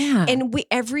laugh. Yeah. And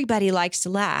everybody likes to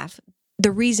laugh.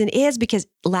 The reason is because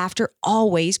laughter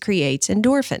always creates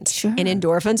endorphins. Sure. And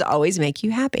endorphins always make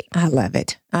you happy. I love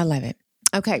it.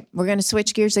 Okay, we're going to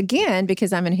switch gears again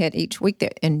because I'm going to hit each week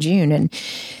in June. And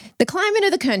the climate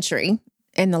of the country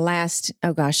in the last,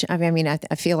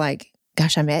 I feel like,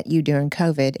 I met you during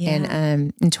COVID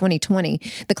and in 2020,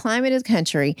 the climate of the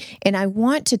country. And I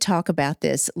want to talk about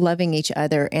this, loving each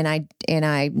other. And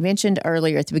I mentioned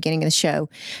earlier at the beginning of the show,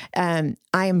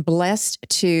 I am blessed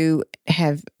to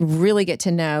have really get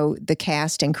to know the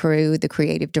cast and crew, the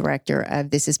creative director of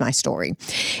This Is My Story.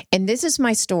 And This Is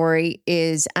My Story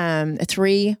is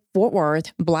 3 Fort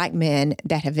Worth Black men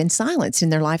that have been silenced in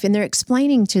their life. And they're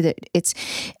explaining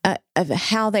of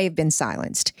how they've been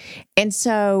silenced. And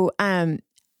so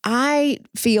I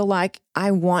feel like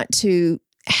I want to,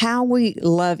 how we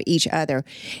love each other.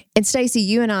 And Stacey,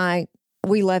 you and I,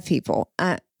 we love people.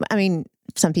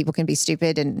 Some people can be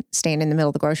stupid and stand in the middle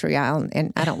of the grocery aisle,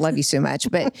 and I don't love you so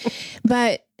much,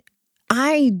 but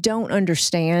I don't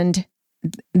understand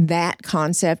that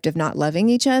concept of not loving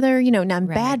each other.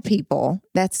 Bad people,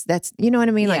 that's, you know what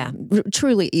I mean? Yeah. Like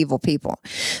truly evil people.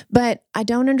 But I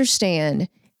don't understand.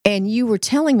 And you were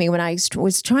telling me when I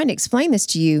was trying to explain this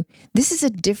to you, this is a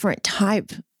different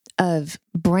type of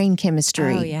brain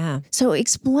chemistry. Oh, yeah. So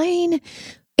explain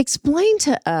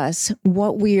to us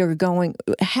what we are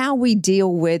how we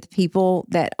deal with people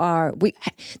that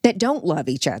don't love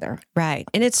each other. Right.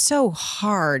 And it's so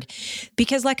hard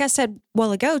because, like I said a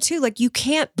while ago too, like you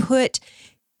can't put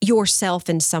yourself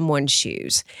in someone's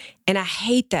shoes. And I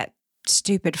hate that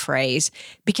stupid phrase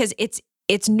because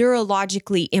it's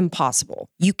neurologically impossible.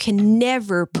 You can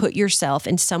never put yourself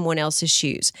in someone else's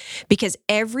shoes because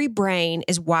every brain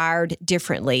is wired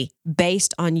differently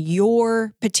based on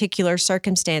your particular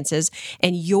circumstances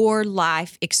and your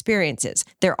life experiences.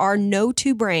 There are no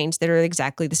 2 brains that are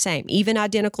exactly the same, even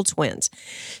identical twins.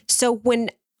 So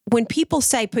when people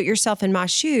say put yourself in my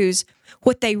shoes,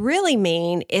 what they really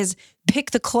mean is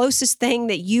pick the closest thing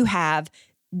that you have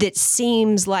that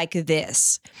seems like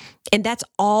this. And that's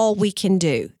all we can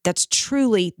do. That's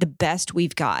truly the best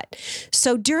we've got.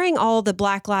 So during all the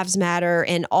Black Lives Matter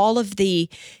and all of the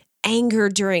anger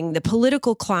during the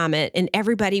political climate, and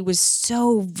everybody was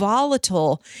so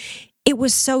volatile, it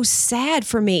was so sad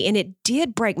for me. And it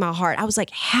did break my heart. I was like,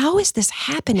 how is this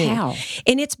happening? How?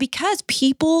 And it's because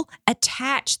people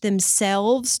attach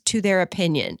themselves to their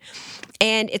opinion.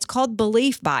 And it's called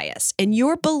belief bias. And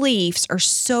your beliefs are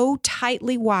so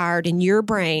tightly wired in your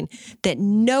brain that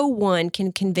no one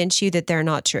can convince you that they're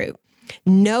not true.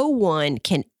 No one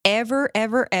can ever,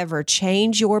 ever, ever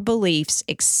change your beliefs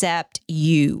except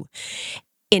you.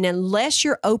 And unless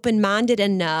you're open-minded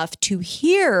enough to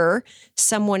hear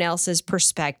someone else's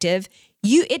perspective,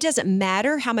 it doesn't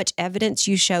matter how much evidence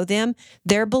you show them,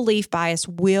 their belief bias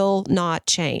will not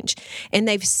change. And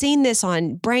they've seen this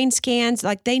on brain scans.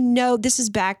 Like they know this is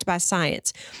backed by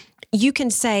science. You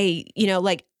can say,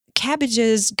 cabbage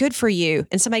is good for you.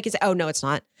 And somebody can say, oh, no, it's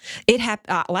not. It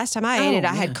happened last time I ate it,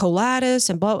 I had colitis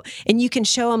and blah. And you can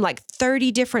show them like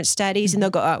 30 different studies and they'll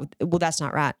go, oh, well, that's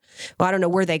not right. Well, I don't know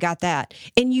where they got that.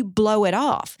 And you blow it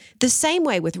off. The same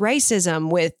way with racism,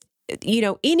 with,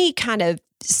 any kind of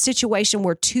situation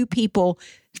where two people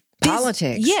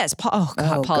politics. Yes.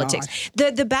 Politics.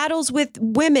 The battles with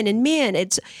women and men.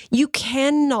 You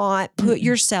cannot put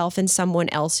yourself in someone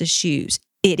else's shoes.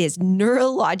 It is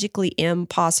neurologically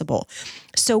impossible.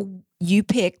 So you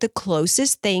pick the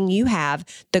closest thing you have,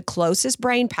 the closest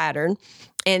brain pattern,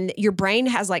 and your brain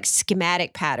has like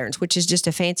schematic patterns, which is just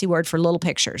a fancy word for little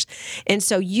pictures. And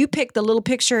so you pick the little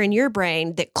picture in your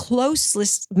brain that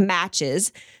closest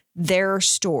matches their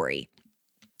story.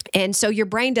 And so your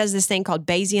brain does this thing called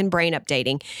Bayesian brain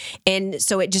updating. And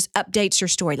so it just updates your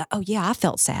story. Like, oh yeah, I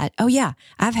felt sad. Oh yeah,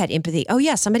 I've had empathy. Oh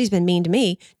yeah, somebody's been mean to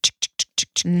me.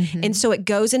 Mm-hmm. And so it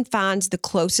goes and finds the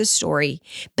closest story,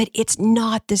 but it's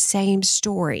not the same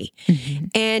story. Mm-hmm.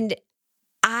 And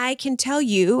I can tell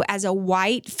you as a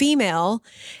white female,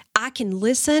 I can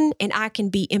listen and I can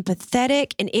be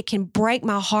empathetic and it can break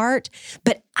my heart,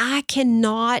 but I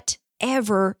cannot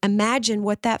ever imagine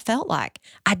what that felt like.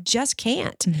 I just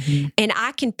can't. Mm-hmm. And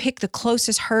I can pick the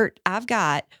closest hurt I've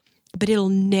got, but it'll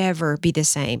never be the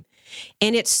same.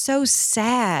 And it's so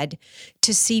sad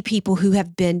to see people who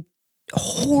have been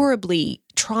horribly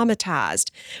traumatized,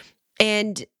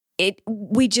 and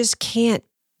we just can't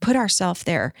put ourselves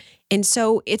there. And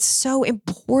so it's so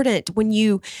important when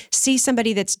you see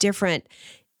somebody that's different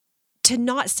to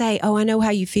not say, oh, I know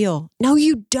how you feel. No,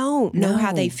 you don't know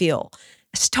how they feel.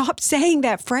 Stop saying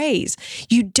that phrase.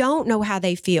 You don't know how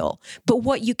they feel. But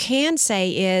what you can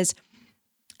say is,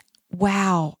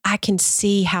 wow, I can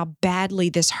see how badly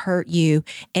this hurt you,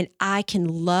 and I can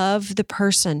love the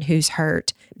person who's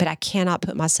hurt, but I cannot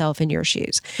put myself in your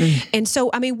shoes. Mm. And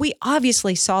so, we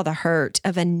obviously saw the hurt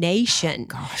of a nation.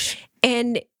 Oh, gosh.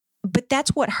 But that's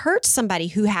what hurts somebody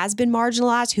who has been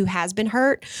marginalized, who has been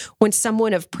hurt, when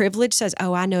someone of privilege says,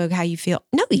 oh, I know how you feel.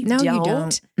 No, you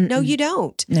don't. No, you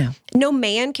don't. No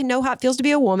man can know how it feels to be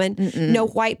a woman. Mm-mm. No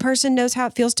white person knows how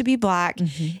it feels to be black.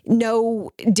 Mm-hmm. No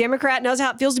Democrat knows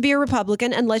how it feels to be a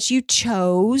Republican unless you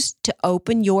chose to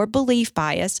open your belief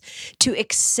bias to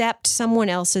accept someone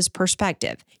else's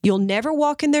perspective. You'll never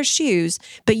walk in their shoes,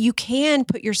 but you can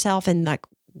put yourself in like,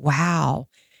 wow,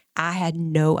 I had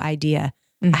no idea.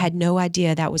 Mm-hmm. I had no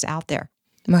idea that was out there.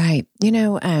 Right.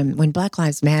 When Black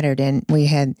Lives Mattered and we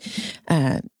had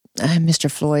Mr.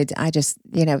 Floyd, I just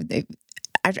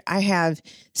have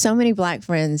so many Black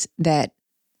friends that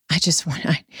I just want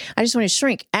to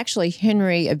shrink. Actually,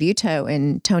 Henry Abuto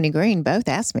and Tony Green both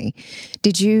asked me,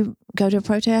 did you go to a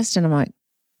protest? And I'm like,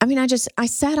 I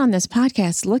sat on this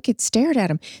podcast, stared at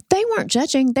them. They weren't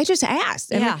judging. They just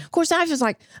asked. And of course, I was just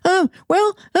like, oh,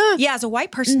 well. Yeah, as a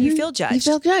white person, mm-hmm. You feel judged. You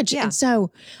feel judged. Yeah. And so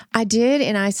I did.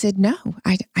 And I said, no,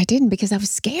 I didn't, because I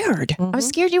was scared. Mm-hmm. I was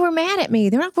scared you were mad at me.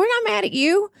 They're like, we're not mad at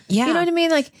you. Yeah. You know what I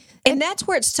mean? And that's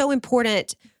where it's so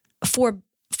important for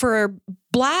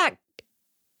Black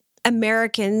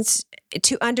Americans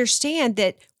to understand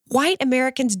that white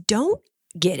Americans don't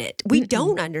get it. We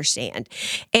don't understand.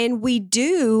 And we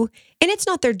do, and it's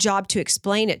not their job to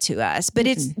explain it to us, but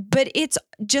it's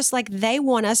just like they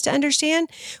want us to understand.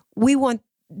 We want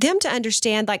them to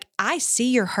understand, like, I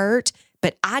see your hurt,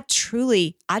 but I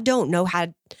don't know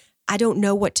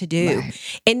what to do.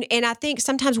 Right. And I think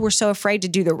sometimes we're so afraid to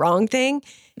do the wrong thing.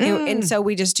 And so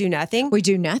we just do nothing. We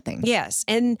do nothing. Yes.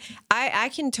 And I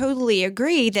can totally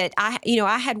agree that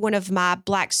I had one of my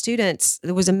Black students,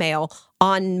 that was a male,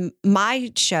 on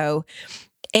my show.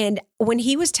 And when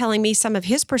he was telling me some of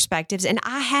his perspectives, and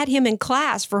I had him in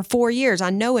class for 4 years,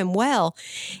 I know him well.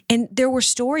 And there were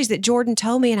stories that Jordan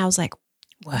told me, and I was like,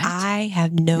 what? I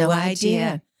have no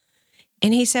idea.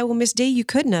 And he said, well, Miss D, you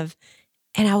couldn't have.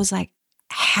 And I was like,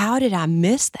 how did I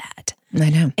miss that? I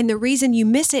know. And the reason you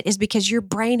miss it is because your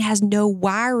brain has no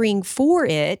wiring for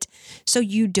it, so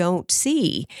you don't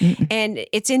see. Mm-mm. And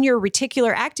it's in your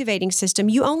reticular activating system.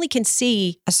 You only can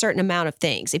see a certain amount of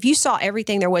things. If you saw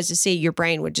everything there was to see, your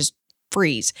brain would just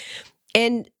freeze.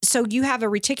 And so you have a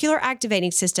reticular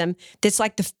activating system that's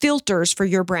like the filters for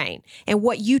your brain. And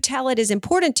what you tell it is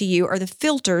important to you are the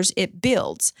filters it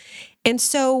builds. And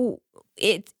so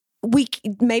we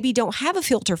maybe don't have a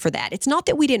filter for that. It's not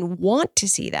that we didn't want to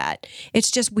see that. It's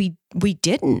just we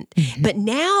didn't. Mm-hmm. But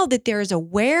now that there is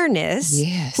awareness,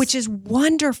 yes, which is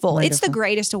wonderful. It's the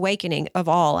greatest awakening of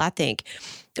all, I think,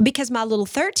 because my little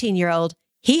 13-year-old,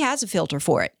 he has a filter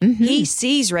for it. Mm-hmm. He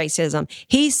sees racism.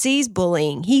 He sees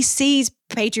bullying. He sees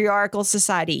patriarchal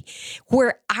society,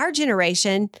 where our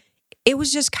generation, it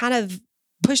was just kind of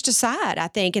pushed aside, I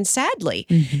think, and sadly.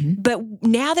 Mm-hmm. But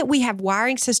now that we have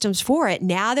wiring systems for it,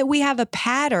 now that we have a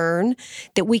pattern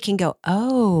that we can go,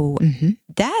 oh,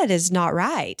 that is not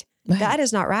right. Right. That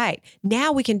is not right.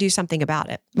 Now we can do something about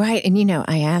it. Right. And,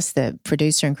 I asked the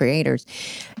producer and creators,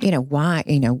 why,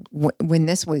 when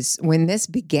this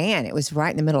began, it was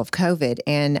right in the middle of COVID,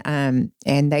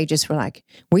 and they just were like,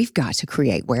 we've got to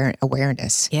create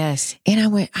awareness. Yes. And I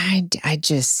went, I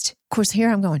just, of course,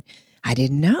 here I'm going, I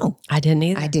didn't know. I didn't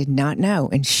either. I did not know.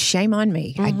 And shame on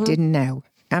me. I didn't know.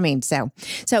 I mean, so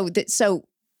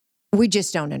we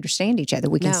just don't understand each other.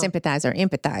 We can sympathize or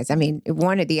empathize. I mean,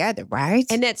 one or the other, right?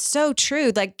 And that's so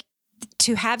true. Like,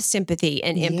 to have sympathy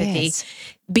and empathy,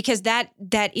 because that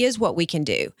is what we can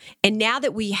do. And now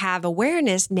that we have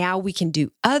awareness, now we can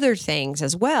do other things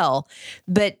as well.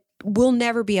 But we'll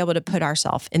never be able to put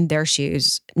ourselves in their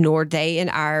shoes, nor they in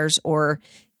ours, or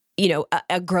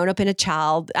a grown up and a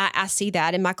child. I see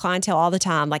that in my clientele all the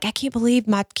time. Like, I can't believe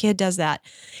my kid does that.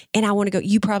 And I want to go,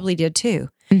 you probably did too.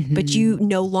 But you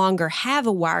no longer have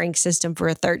a wiring system for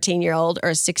a 13-year-old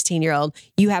or a 16-year-old.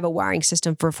 You have a wiring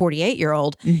system for a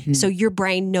 48-year-old. So your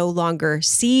brain no longer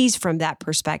sees from that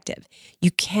perspective.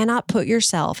 You cannot put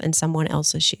yourself in someone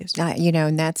else's shoes.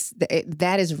 And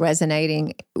that is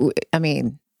resonating. I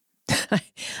mean, I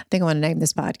think I want to name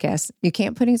this podcast. You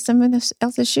can't put in someone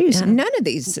else's shoes. No.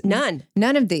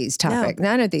 None of these topics,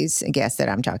 none of these guests that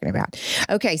I'm talking about.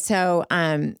 Okay. So,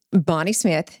 Bonnie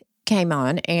Smith came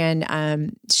on,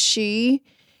 and she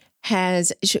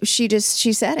said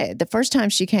it the first time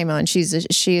she came on. She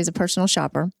is a personal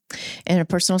shopper and a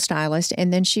personal stylist.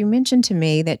 And then she mentioned to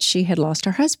me that she had lost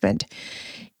her husband,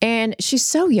 and she's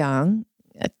so young,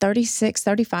 36,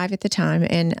 35 at the time.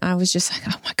 And I was just like,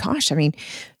 oh my gosh. I mean,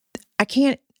 I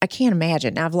can't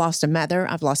imagine. I've lost a mother.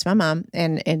 I've lost my mom,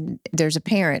 and there's a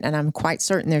parent, and I'm quite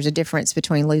certain there's a difference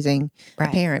between losing a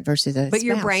parent versus a spouse.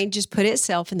 Your brain just put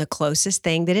itself in the closest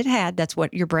thing that it had. That's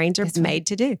what your brains are made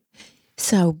to do.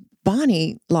 So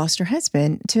Bonnie lost her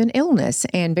husband to an illness,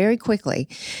 and very quickly.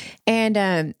 And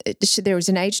there was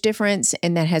an age difference,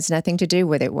 and that has nothing to do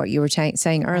with it, what you were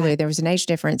saying earlier. Right. There was an age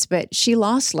difference, but she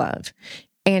lost love,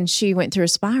 and she went through a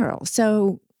spiral.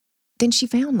 So then she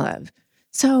found love.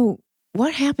 So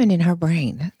what happened in her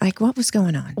brain? Like, what was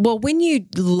going on? Well, when you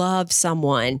love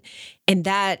someone and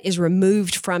that is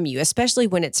removed from you, especially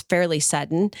when it's fairly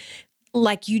sudden,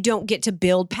 like, you don't get to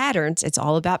build patterns. It's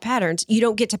all about patterns. You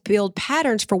don't get to build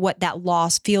patterns for what that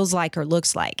loss feels like or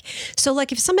looks like. So,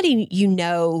 like, if somebody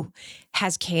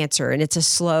has cancer and it's a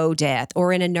slow death,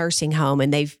 or in a nursing home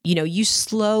and they've, you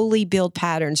slowly build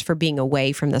patterns for being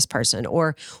away from this person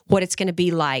or what it's going to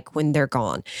be like when they're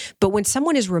gone. But when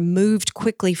someone is removed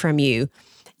quickly from you,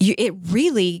 it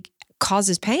really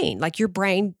causes pain. Like, your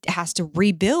brain has to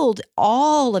rebuild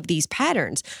all of these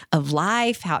patterns of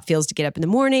life, how it feels to get up in the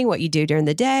morning, what you do during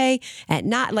the day, at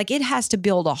night. Like, it has to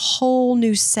build a whole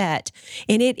new set,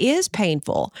 and it is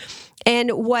painful.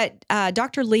 And what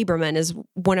Dr. Lieberman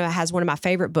has one of my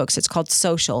favorite books. It's called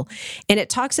Social, and it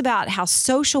talks about how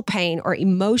social pain or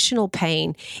emotional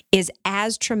pain is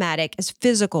as traumatic as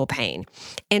physical pain.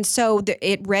 And so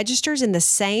it registers in the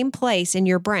same place in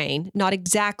your brain, not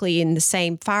exactly in the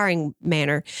same firing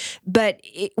manner, but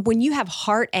when you have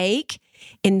heartache,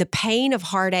 and the pain of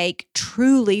heartache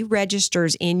truly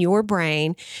registers in your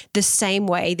brain the same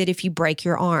way that if you break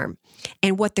your arm.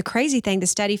 And what the crazy thing the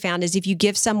study found is if you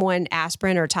give someone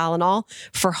aspirin or Tylenol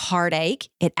for heartache,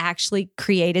 it actually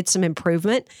created some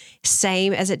improvement,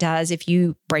 same as it does if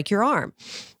you break your arm.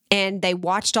 And they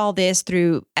watched all this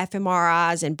through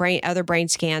fMRIs and other brain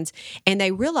scans, and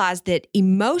they realized that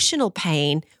emotional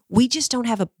pain, we just don't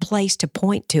have a place to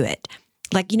point to it.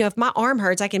 Like, if my arm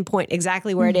hurts, I can point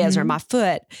exactly where it is, or my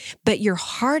foot. But your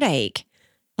heartache,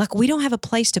 like, we don't have a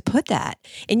place to put that.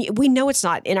 And we know it's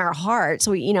not in our heart.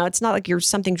 So, it's not like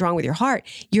something's wrong with your heart.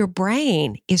 Your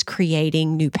brain is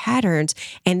creating new patterns,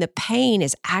 and the pain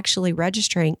is actually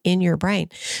registering in your brain.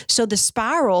 So the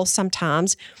spiral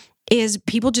sometimes is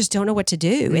people just don't know what to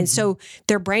do. And so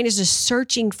their brain is just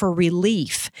searching for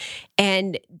relief.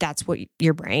 And that's what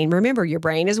remember, your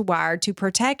brain is wired to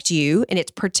protect you, and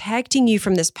it's protecting you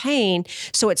from this pain.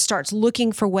 So it starts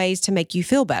looking for ways to make you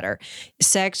feel better.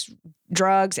 Sex,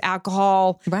 drugs,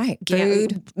 alcohol,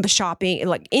 food, shopping,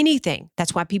 like anything.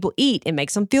 That's why people eat. It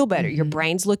makes them feel better. Your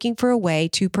brain's looking for a way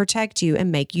to protect you and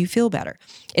make you feel better.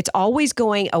 It's always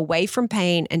going away from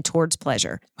pain and towards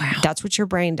pleasure. Wow. That's what your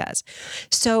brain does.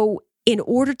 So in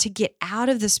order to get out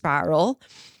of the spiral,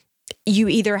 you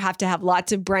either have to have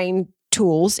lots of brain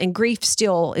tools, and grief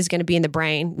still is going to be in the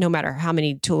brain no matter how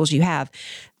many tools you have.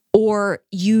 or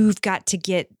you've got to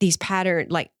get these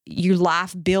patterns, like your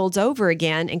life builds over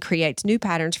again and creates new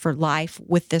patterns for life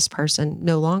with this person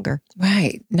no longer.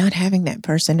 Right. Not having that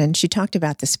person. And she talked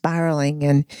about the spiraling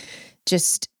and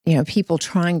just, people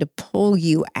trying to pull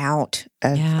you out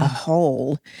of a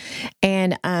hole.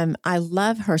 And I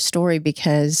love her story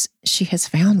because she has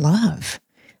found love.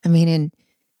 I mean, and,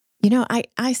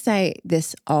 I say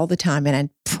this all the time, and I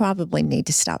probably need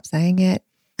to stop saying it.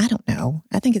 I don't know.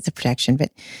 I think it's a protection,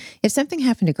 but if something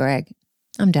happened to Greg,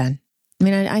 I'm done. I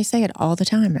mean, I say it all the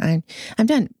time. I'm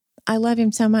done. I love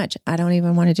him so much. I don't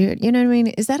even want to do it. You know what I mean?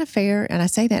 Is that a fair? And I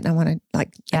say that and I want to I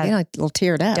get a little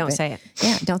teared up. Don't say it.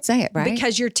 Yeah, don't say it, right?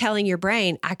 Because you're telling your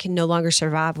brain, I can no longer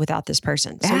survive without this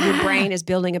person. So your brain is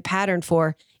building a pattern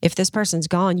for, if this person's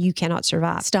gone, you cannot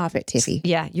survive. Stop it, Tiffy.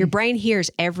 Yeah, your brain hears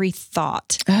every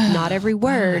thought, not every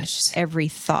word, every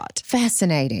thought.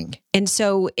 Fascinating. And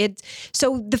so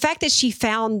the fact that she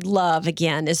found love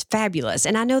again is fabulous.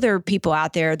 And I know there are people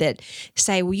out there that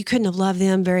say, well, you couldn't have loved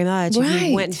them very much if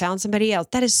you went and found somebody else.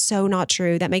 That is so not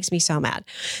true. That makes me so mad.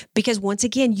 Because once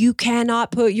again, you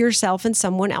cannot put yourself in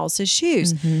someone else's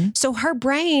shoes. Mm-hmm. So her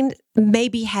brain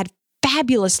maybe had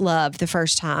fabulous love the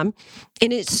first time,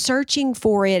 and it's searching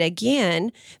for it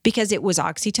again because it was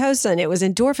oxytocin, it was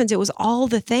endorphins, it was all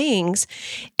the things.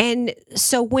 And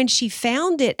so when she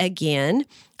found it again,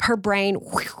 her brain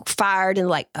fired and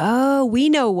like, oh, we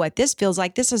know what this feels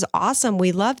like. This is awesome.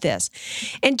 We love this.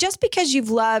 And just because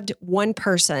you've loved one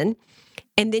person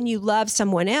and then you love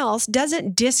someone else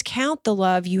doesn't discount the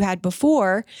love you had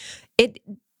before.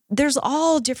 There's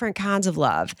all different kinds of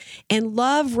love, and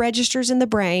love registers in the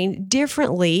brain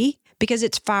differently because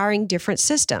it's firing different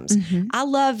systems. Mm-hmm. I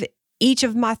love each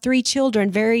of my 3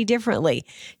 children very differently.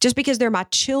 Just because they're my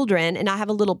children and I have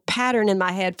a little pattern in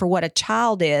my head for what a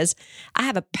child is, I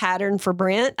have a pattern for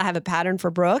Brent, I have a pattern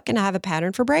for Brooke, and I have a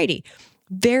pattern for Brady.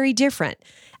 Very different.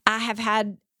 I have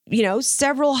had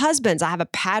several husbands. I have a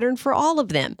pattern for all of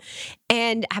them.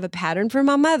 And I have a pattern for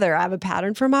my mother. I have a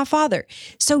pattern for my father.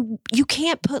 So you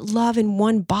can't put love in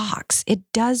one box. It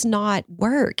does not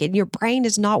work. And your brain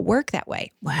does not work that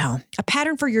way. Wow. A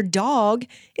pattern for your dog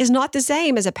is not the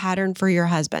same as a pattern for your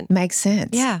husband. Makes sense.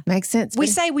 Yeah. Makes sense. We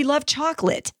say we love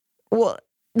chocolate. Well,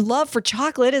 love for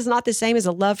chocolate is not the same as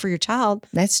a love for your child.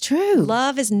 That's true.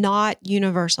 Love is not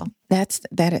universal.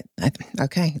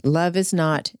 Okay. Love is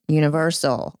not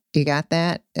universal. You got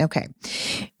that? Okay.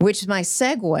 Which is my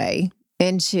segue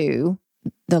into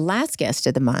the last guest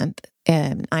of the month.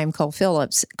 I'm Cole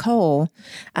Phillips. Cole,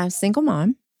 I'm a single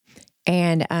mom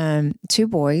and 2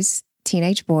 boys,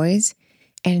 teenage boys.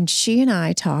 And she and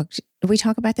I we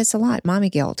talk about this a lot, mommy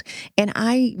guilt. And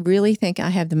I really think I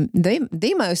have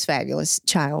the most fabulous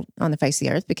child on the face of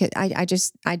the earth because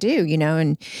I do,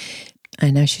 and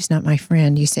I know she's not my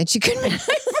friend. You said she couldn't be my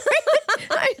friend.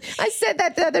 I said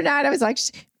that the other night. I was like,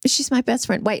 she's my best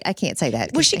friend. Wait, I can't say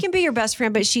that. Well, she can be your best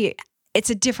friend, but it's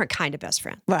a different kind of best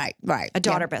friend. Right. A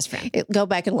daughter best friend. Go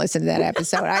back and listen to that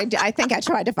episode. I think I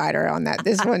tried to fight her on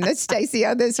this one. That's Stacy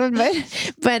on this one.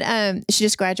 But she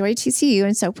just graduated TCU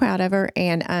and so proud of her.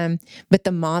 And but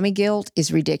the mommy guilt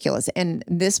is ridiculous. And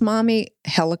this mommy,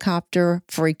 helicopter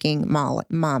freaking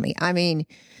mommy. I mean,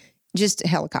 just a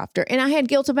helicopter. And I had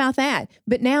guilt about that.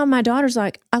 But now my daughter's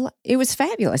like, it was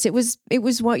fabulous. It was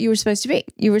what you were supposed to be.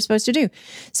 You were supposed to do.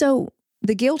 So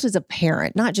the guilt is a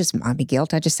parent, not just mommy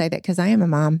guilt. I just say that because I am a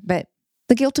mom, but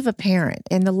the guilt of a parent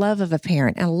and the love of a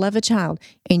parent and love a child.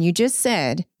 And you just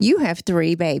said you have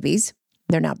 3 babies.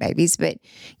 They're not babies, but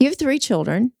you have 3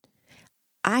 children.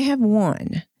 I have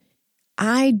 1.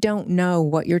 I don't know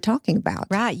what you're talking about.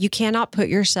 Right. You cannot put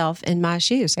yourself in my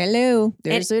shoes. Hello.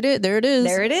 There it is. There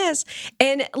it is.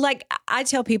 And like I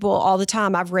tell people all the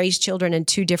time, I've raised children in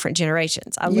 2 different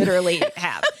generations. I literally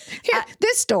have.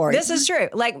 This story. This is true.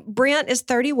 Like Brent is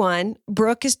 31,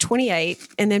 Brooke is 28,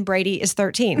 and then Brady is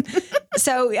 13.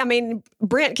 So, I mean,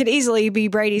 Brent could easily be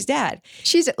Brady's dad.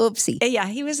 She's an oopsie. Yeah.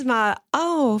 He was my,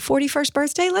 41st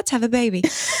birthday. Let's have a baby.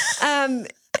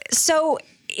 So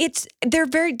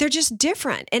they're just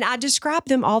different. And I describe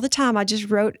them all the time. I just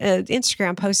wrote an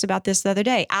Instagram post about this the other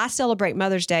day. I celebrate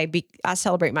Mother's Day. I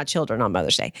celebrate my children on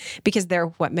Mother's Day because they're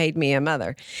what made me a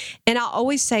mother. And I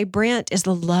always say Brent is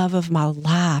the love of my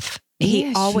life. He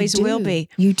Yes, always you will do. be.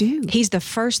 You do. He's the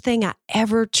first thing I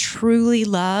ever truly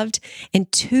loved.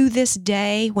 And to this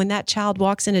day, when that child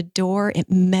walks in a door, it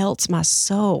melts my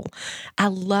soul. I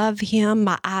love him.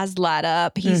 My eyes light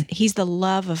up. He's the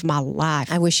love of my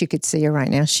life. I wish you could see her right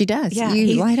now. She does. Yeah, You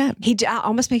he light up. He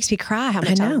almost makes me cry how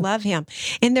much I know. love him.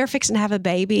 And they're fixing to have a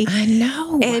baby. I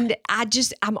know. And I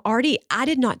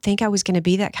did not think I was going to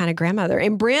be that kind of grandmother.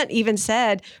 And Brent even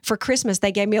said for Christmas,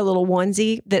 they gave me a little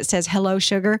onesie that says, "Hello,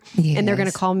 sugar." And they're going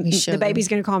to Yes, call me, sugar. the baby's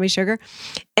going to call me sugar.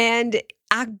 And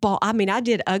I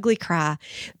did ugly cry,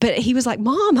 but he was like,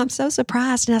 "Mom, I'm so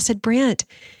surprised." And I said, "Brent,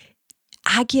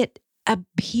 I get a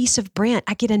piece of Brent.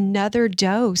 I get another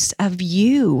dose of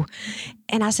you."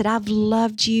 And I said, "I've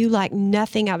loved you like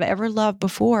nothing I've ever loved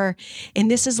before. And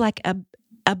this is like a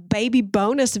baby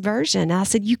bonus version." I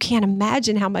said, "You can't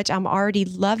imagine how much I'm already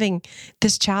loving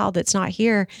this child that's not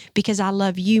here because I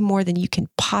love you more than you can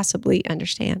possibly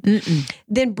understand."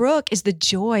 Then Brooke is the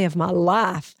joy of my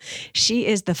life. She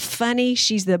is the funny,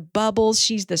 she's the bubbles,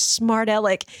 she's the smart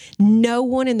aleck. No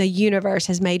one in the universe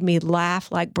has made me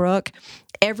laugh like Brooke.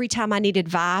 Every time I need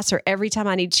advice or every time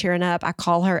I need cheering up, I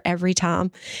call her every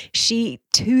time. She,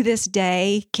 to this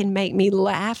day, can make me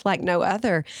laugh like no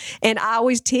other. And I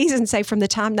always tease and say from the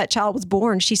time that child was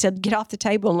born, she said, "Get off the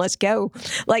table and let's go."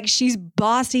 Like, she's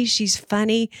bossy, she's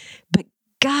funny, but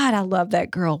God, I love that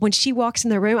girl. When she walks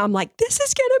in the room, I'm like, this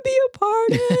is going to be a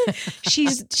party.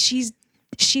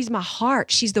 She's my heart.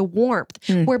 She's the warmth.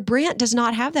 Where Brent does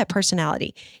not have that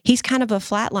personality. He's kind of a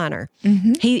flatliner.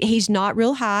 He's not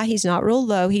real high. He's not real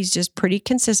low. He's just pretty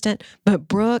consistent. But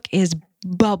Brooke is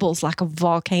bubbles like a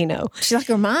volcano. She's like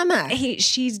her mama.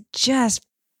 She's just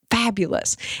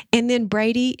fabulous. And then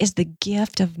Brady is the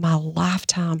gift of my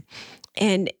lifetime.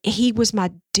 And he was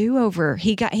my do-over.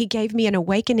 He gave me an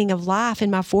awakening of life in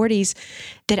my 40s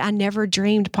that I never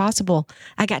dreamed possible.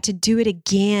 I got to do it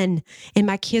again, and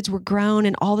my kids were grown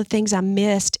and all the things I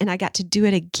missed, and I got to do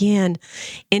it again.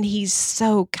 And he's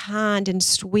so kind and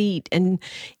sweet and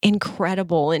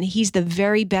incredible. And he's the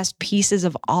very best pieces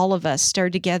of all of us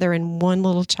stirred together in one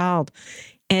little child.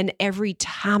 And every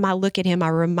time I look at him, I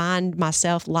remind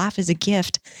myself life is a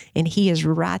gift, and he is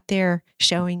right there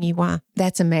showing you why.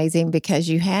 That's amazing because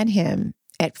you had him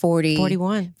at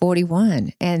 41.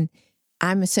 And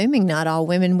I'm assuming not all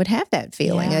women would have that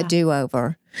feeling, a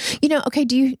do-over. Okay,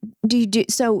 do you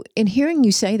so in hearing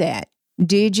you say that,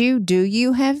 do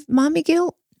you have mommy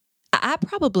guilt? I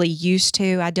probably used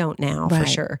to. I don't now for Right.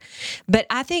 sure. But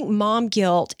I think mom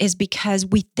guilt is because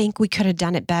we think we could have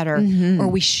done it better or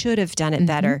we should have done it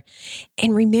better.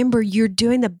 And remember, you're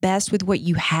doing the best with what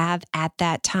you have at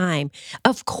that time.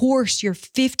 Of course, your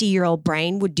 50-year-old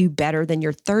brain would do better than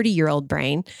your 30-year-old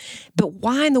brain. But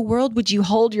why in the world would you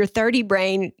hold your 30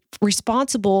 brain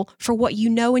responsible for what you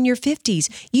know in your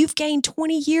 50s? You've gained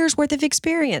 20 years worth of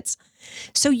experience.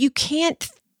 So you can't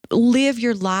live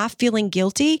your life feeling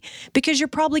guilty because you're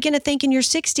probably going to think in your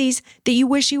 60s that you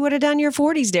wish you would have done your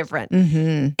 40s different.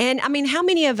 And I mean, how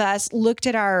many of us looked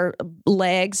at our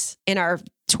legs in our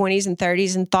 20s and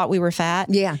 30s and thought we were fat?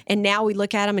 Yeah. And now we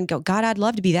look at them and go, God, I'd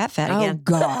love to be that fat Oh again.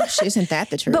 gosh, isn't that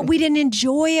the truth? But we didn't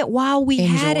enjoy it while we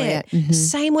had Enjoy it.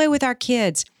 Same way with our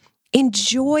kids.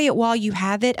 Enjoy it while you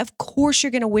have it. Of course,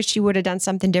 you're going to wish you would have done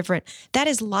something different. That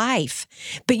is life.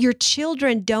 But your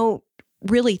children don't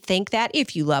really think that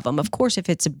if you love them. Of course, if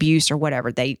it's abuse or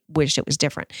whatever, they wish it was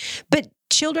different. But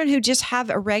children who just have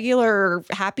a regular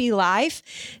happy life,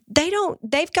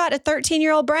 they've got a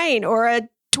 13-year-old brain or a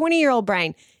 20-year-old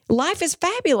brain. Life is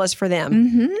fabulous for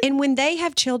them. And when they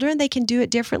have children, they can do it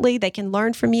differently. They can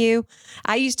learn from you.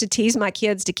 I used to tease my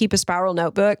kids to keep a spiral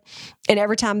notebook. And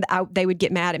every time they would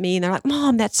get mad at me and they're like,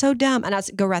 Mom, that's so dumb. And I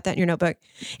said, go write that in your notebook.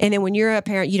 And then when you're a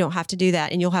parent, you don't have to do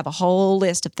that. And you'll have a whole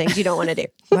list of things you don't want to do.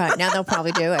 Right. Now they'll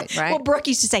probably do it, right? Well, Brooke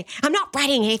used to say, I'm not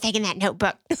writing anything in that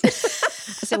notebook. I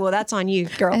said, well, that's on you,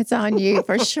 girl. It's on you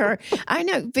for sure. I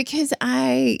know because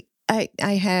I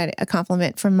had a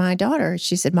compliment from my daughter.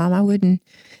 She said, Mom, I wouldn't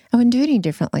do it any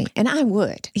differently. And I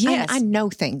would. Yes. I know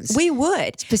things. We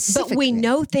would. Specifically. But we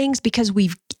know things because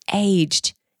we've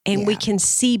aged and we Yeah. can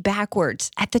see backwards.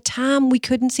 At the time, we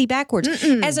couldn't see backwards.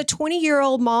 As a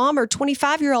 20-year-old mom or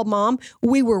 25-year-old mom,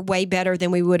 we were way better than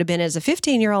we would have been as a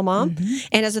 15-year-old mom.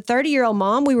 And as a 30-year-old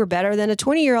mom, we were better than a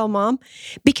 20-year-old mom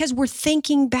because we're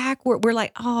thinking backward. We're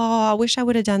like, oh, I wish I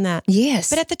would have done that.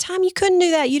 Yes. But at the time, you couldn't do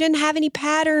that. You didn't have any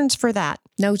patterns for that.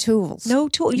 no tools. No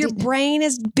tool. Your brain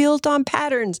is built on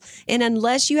patterns. And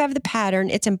unless you have the pattern,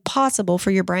 it's impossible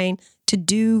for your brain to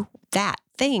do that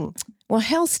thing. Well,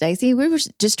 hell, Stacey, we were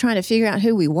just trying to figure out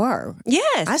who we were.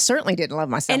 Yes. I certainly didn't love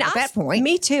myself at that point.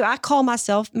 Me too. I call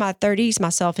myself, my 30s, my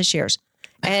selfish years.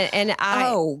 And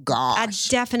Oh I gosh.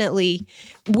 definitely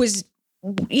was,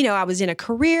 I was in a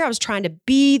career. I was trying to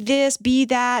be this, be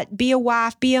that, be a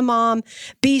wife, be a mom,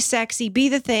 be sexy, be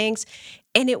the things.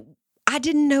 And I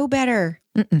didn't know better.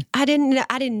 I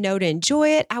didn't know to enjoy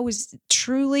it. I was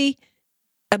truly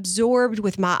absorbed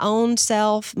with my own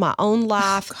self, my own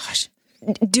life. Oh, gosh.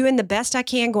 Doing the best I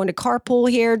can, going to carpool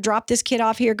here, drop this kid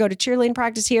off here, go to cheerleading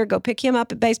practice here, go pick him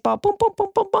up at baseball, boom, boom, boom,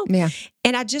 boom, boom. Yeah.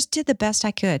 And I just did the best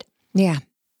I could. Yeah.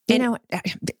 And-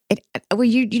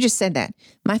 You just said that.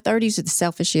 My 30s are the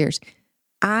selfish years.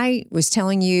 I was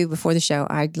telling you before the show,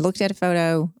 I looked at a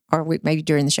photo, or maybe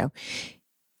during the show,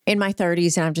 in my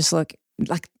 30s, and I'm just like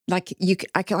you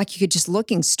could just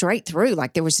looking straight through,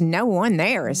 like there was no one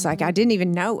there. It's like I didn't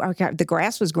even know the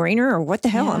grass was greener, or what the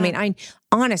hell. Yeah. I mean, I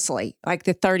honestly, like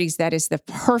the 30s, that is the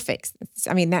perfect.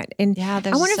 I mean that, and Yeah, I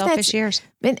those wonder if selfish that's years.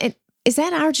 and is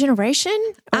that our generation?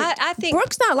 I think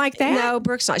Brooke's not like that. No,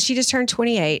 Brooke's not. She just turned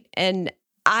 28.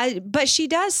 But she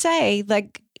does say,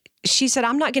 like, she said,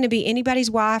 I'm not going to be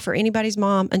anybody's wife or anybody's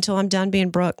mom until I'm done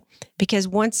being Brooke. Because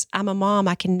once I'm a mom,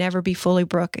 I can never be fully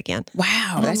Brooke again.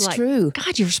 Wow, And I'm that's like, true.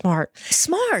 God, you're smart.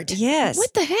 Smart. Yes.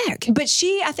 What the heck? But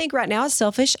she, I think right now, is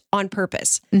selfish on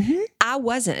purpose. Mm-hmm. I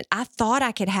wasn't. I thought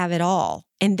I could have it all.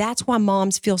 And that's why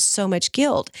moms feel so much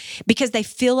guilt, because they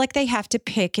feel like they have to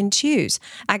pick and choose.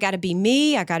 I got to be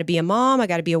me. I got to be a mom. I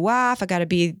got to be a wife. I got to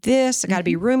be this. I got to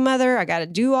be room mother. I got to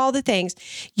do all the things.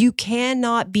 You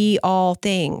cannot be all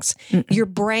things. Your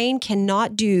brain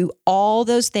cannot do all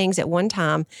those things at one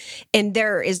time. And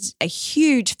there is a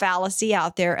huge fallacy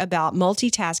out there about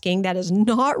multitasking that is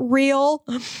not real.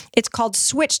 It's called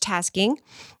switch tasking.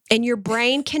 And your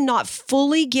brain cannot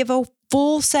fully give a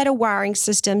full set of wiring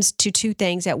systems to two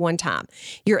things at one time.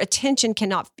 Your attention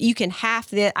you can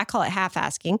I call it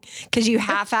half-asking, because you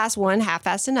half-ass one,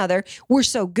 half-ass another. We're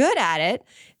so good at it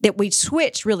that we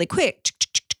switch really quick.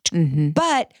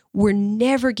 But we're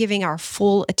never giving our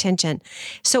full attention.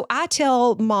 So I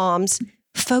tell moms,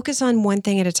 focus on one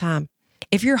thing at a time.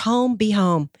 If you're home, be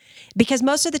home. Because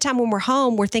most of the time when we're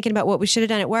home, we're thinking about what we should have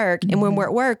done at work. And when we're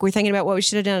at work, we're thinking about what we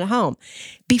should have done at home.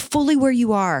 Be fully where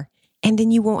you are, and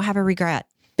then you won't have a regret.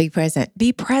 Be present.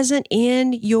 Be present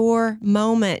in your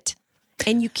moment.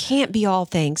 And you can't be all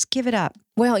things. Give it up.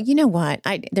 Well, you know what?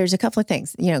 There's a couple of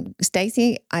things. You know,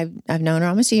 Stacy, I've known her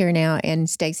almost a year now, and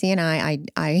Stacy and I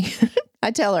I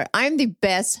tell her I'm the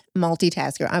best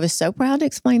multitasker. I was so proud to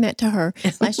explain that to her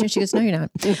last year. She goes, "No, you're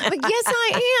not." But yes,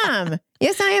 I am.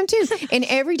 Yes, I am too. And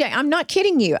every day, I'm not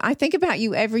kidding you. I think about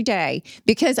you every day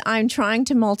because I'm trying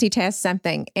to multitask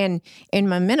something. And in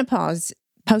my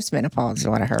postmenopause is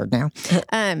what I heard now.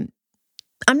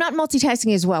 I'm not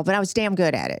multitasking as well, but I was damn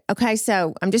good at it. Okay,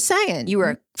 so I'm just saying. You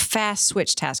were a fast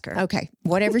switch tasker. Okay,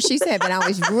 whatever she said, but I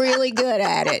was really good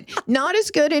at it. Not as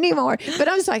good anymore. But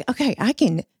I was like, okay, I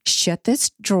can shut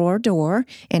this drawer door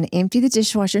and empty the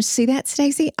dishwasher. See that,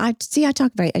 Stacey? I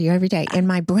talk about you every day in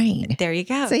my brain. There you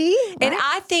go. See? And Right?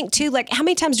 I think too, like, how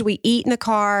many times do we eat in the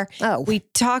car? Oh. We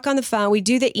talk on the phone, we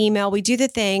do the email, we do the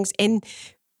things, and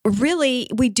really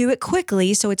we do it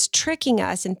quickly. So it's tricking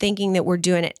us and thinking that we're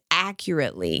doing it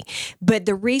accurately. But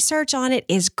the research on it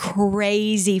is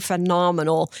crazy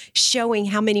phenomenal, showing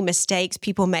how many mistakes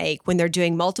people make when they're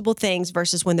doing multiple things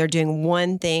versus when they're doing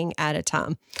one thing at a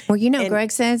time. Well,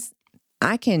 Greg says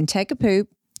I can take a poop,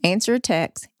 answer a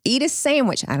text, eat a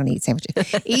sandwich. I don't eat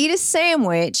sandwiches. Eat a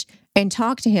sandwich and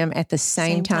talk to him at the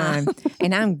same time.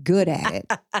 And I'm good at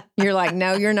it. You're like,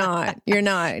 no, you're not. You're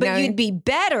not. But No. you'd be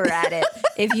better at it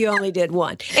if you only did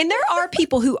one. And there are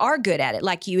people who are good at it,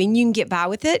 like you, and you can get by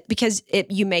with it because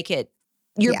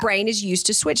your brain is used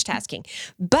to switch tasking.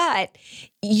 But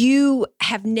you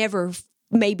have never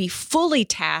maybe fully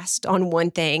tasked on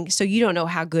one thing, so you don't know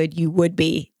how good you would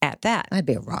be at that. I'd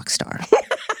be a rock star.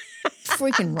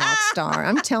 Freaking rock star.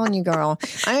 I'm telling you, girl.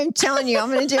 I'm telling you,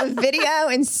 I'm going to do a video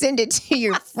and send it to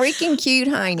your freaking cute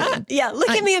hiney. Yeah, look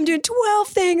at me. I'm doing 12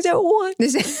 things at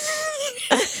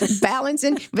once.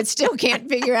 Balancing, but still can't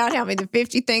figure out how many the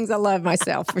 50 things I love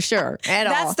myself for sure at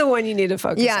all. That's the one you need to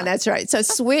focus on. Yeah, that's right. So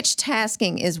switch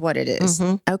tasking is what it is.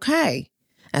 Mm-hmm. Okay.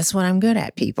 That's what I'm good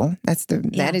at, people.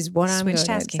 That is what I'm switch good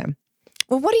tasking. at. So.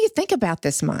 Well, what do you think about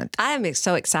this month? I am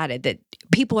so excited that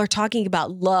people are talking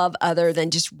about love other than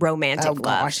just romantic love.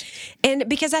 Gosh. And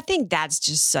because I think that's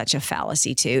just such a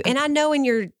fallacy too. And I know in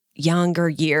your younger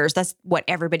years, that's what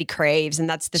everybody craves. And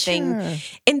that's the thing.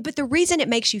 But the reason it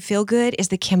makes you feel good is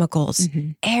the chemicals.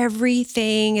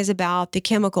 Everything is about the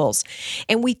chemicals.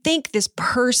 And we think this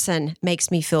person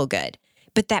makes me feel good.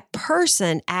 But that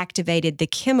person activated the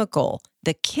chemical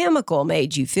The chemical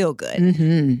made you feel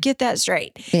good. Get that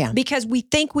straight. Yeah. Because we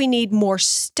think we need more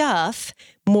stuff,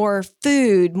 more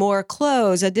food, more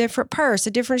clothes, a different purse,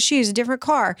 a different shoes, a different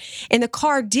car. And the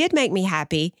car did make me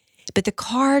happy, but the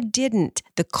car didn't.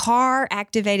 The car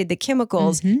activated the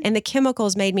chemicals and the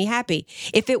chemicals made me happy.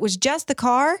 If it was just the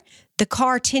car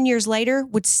 10 years later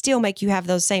would still make you have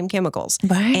those same chemicals.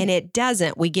 Right. And it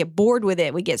doesn't. We get bored with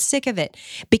it. We get sick of it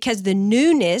because the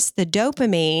newness, the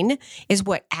dopamine is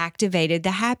what activated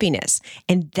the happiness.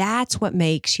 And that's what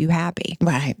makes you happy.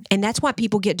 Right. And that's why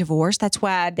people get divorced. That's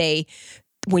why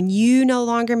when you no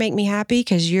longer make me happy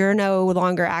because you're no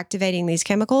longer activating these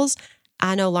chemicals,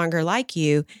 I no longer like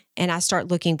you. And I start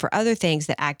looking for other things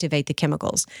that activate the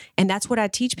chemicals. And that's what I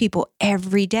teach people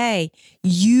every day.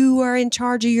 You are in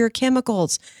charge of your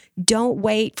chemicals. Don't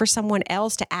wait for someone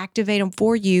else to activate them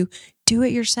for you. Do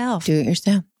it yourself. Do it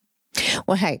yourself.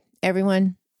 Well, hey,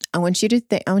 everyone, I want you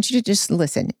to just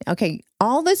listen. Okay.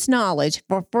 All this knowledge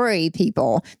for free,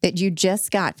 people, that you just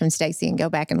got from Stacey, and go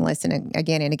back and listen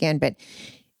again and again. But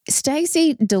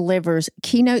Stacey delivers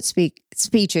keynote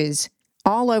speeches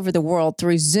all over the world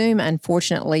through Zoom,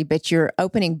 unfortunately, but you're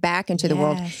opening back into the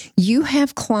world. You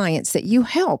have clients that you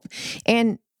help,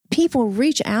 and people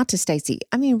reach out to Stacey.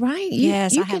 I mean, right?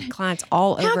 I have clients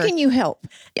all over. How can you help?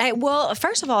 Well,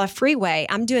 first of all, a free way.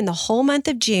 I'm doing the whole month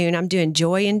of June. I'm doing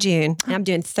Joy in June. And I'm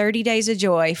doing 30 Days of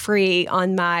Joy free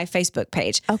on my Facebook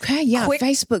page. Okay, yeah,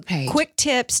 Facebook page. Quick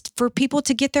tips for people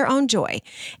to get their own joy.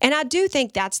 And I do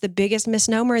think that's the biggest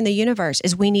misnomer in the universe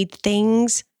is we need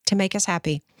things to make us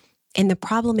happy. And the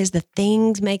problem is the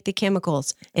things make the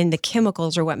chemicals, and the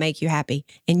chemicals are what make you happy.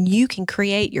 And you can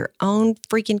create your own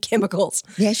freaking chemicals.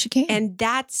 Yes, you can. And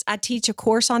I teach a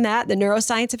course on that, the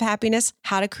Neuroscience of Happiness,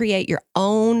 how to create your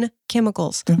own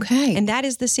chemicals. Okay. And that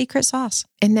is the secret sauce.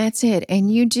 And that's it. And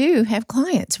you do have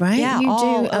clients, right? Yeah, you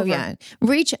all do. Oh, over. yeah.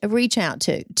 Reach out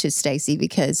to Stacey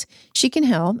because she can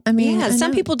help. I mean,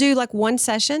 Some people do like one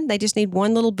session. They just need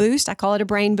one little boost. I call it a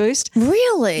brain boost.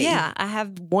 Really? Yeah. I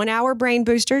have 1 hour brain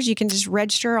boosters. You can just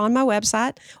register on my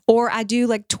website, or I do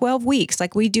like 12 weeks.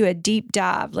 Like we do a deep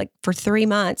dive like for 3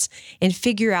 months and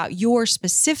figure out your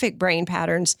specific brain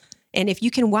patterns. And if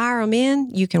you can wire them in,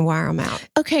 you can wire them out.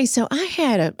 Okay, so I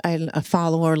had a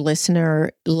follower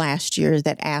listener last year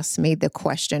that asked me the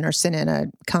question or sent in a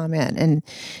comment. And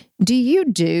do you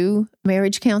do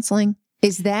marriage counseling?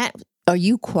 Are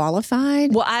you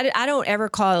qualified? Well, I don't ever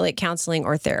call it counseling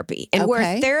or therapy. And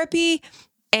where therapy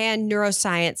and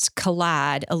neuroscience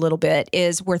collide a little bit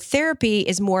is where therapy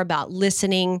is more about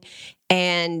listening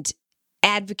and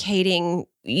advocating.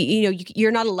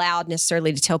 You're not allowed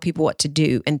necessarily to tell people what to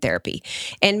do in therapy.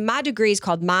 And my degree is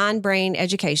called Mind Brain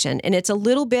Education. And it's a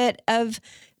little bit of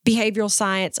behavioral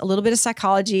science, a little bit of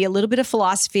psychology, a little bit of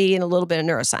philosophy, and a little bit of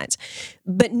neuroscience.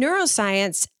 But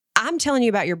neuroscience, I'm telling you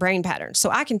about your brain patterns.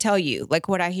 So I can tell you like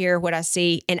what I hear, what I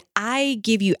see, and I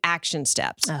give you action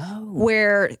steps.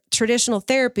 Where traditional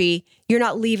therapy, you're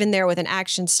not leaving there with an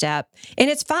action step. And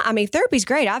it's fine. I mean, therapy's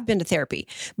great. I've been to therapy.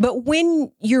 But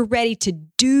when you're ready to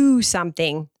do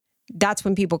something, that's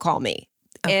when people call me.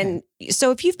 Okay. And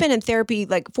so if you've been in therapy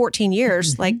like 14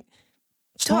 years, like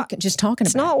just talking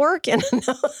it's about not working.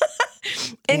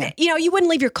 And you wouldn't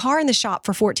leave your car in the shop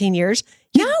for 14 years.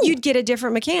 You'd get a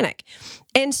different mechanic.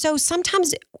 And so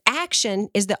sometimes action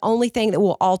is the only thing that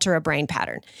will alter a brain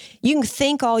pattern. You can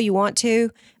think all you want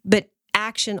to, but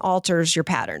action alters your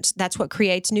patterns. That's what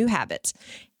creates new habits.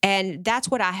 And that's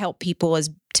what I help people is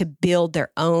to build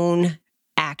their own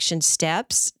action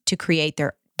steps to create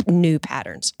their new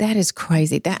patterns. That is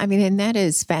crazy. And that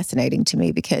is fascinating to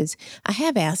me because I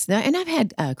have asked, and I've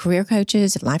had career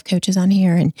coaches and life coaches on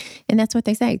here, and that's what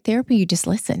they say. Therapy, you just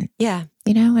listen. Yeah.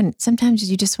 And sometimes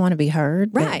you just want to be heard.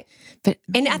 Right. But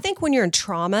I think when you're in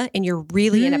trauma and you're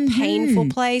really in a painful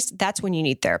place, that's when you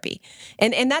need therapy.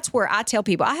 And that's where I tell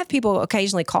people, I have people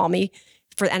occasionally call me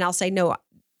and I'll say, no,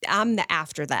 I'm the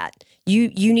after that. You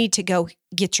need to go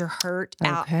get your hurt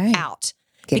out.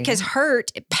 Because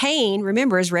pain,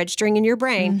 remember, is registering in your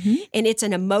brain, and it's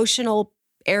an emotional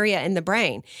area in the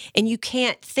brain. And you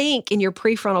can't think in your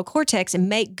prefrontal cortex and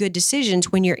make good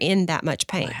decisions when you're in that much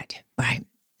pain. Right.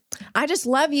 I just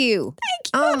love you.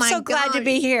 Thank you. I'm so glad to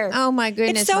be here. Oh my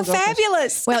goodness. It's so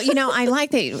fabulous. Well, I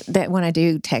like that when I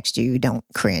do text you don't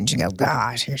cringe and go,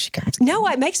 gosh, here she comes. No,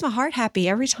 it makes my heart happy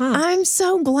every time. I'm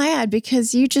so glad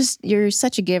because you're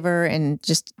such a giver and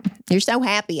you're so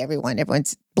happy, everyone.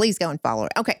 Please go and follow her.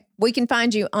 Okay. We can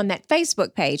find you on that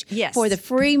Facebook page for the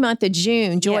free month of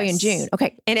June, Joy in June.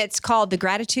 Okay. And it's called the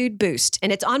Gratitude Boost.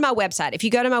 And it's on my website. If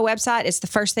you go to my website, it's the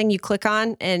first thing you click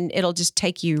on and it'll just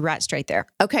take you right straight there.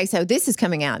 Okay. So this is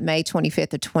coming out May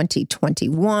 25th of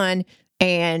 2021.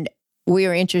 And we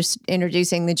are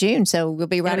introducing the June. So we'll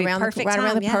be right around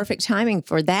the perfect timing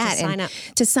for that.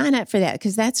 To sign up for that,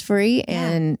 because that's free. Yeah.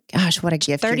 And gosh, what a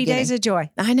gift. 30 days of joy.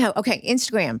 I know. Okay.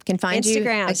 Instagram can find you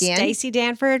again. Stacey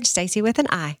Danford, Stacey with an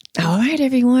I. All right,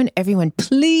 everyone. Everyone,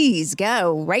 please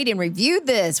go rate and review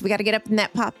this. We got to get up in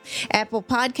that Apple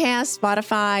Podcast,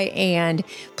 Spotify, and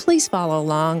please follow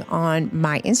along on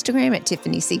my Instagram at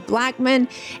Tiffany C. Blackman.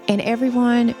 And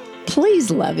everyone, please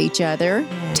love each other.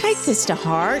 Yes. Take this to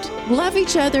heart. Love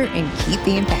each other and keep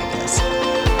being fabulous.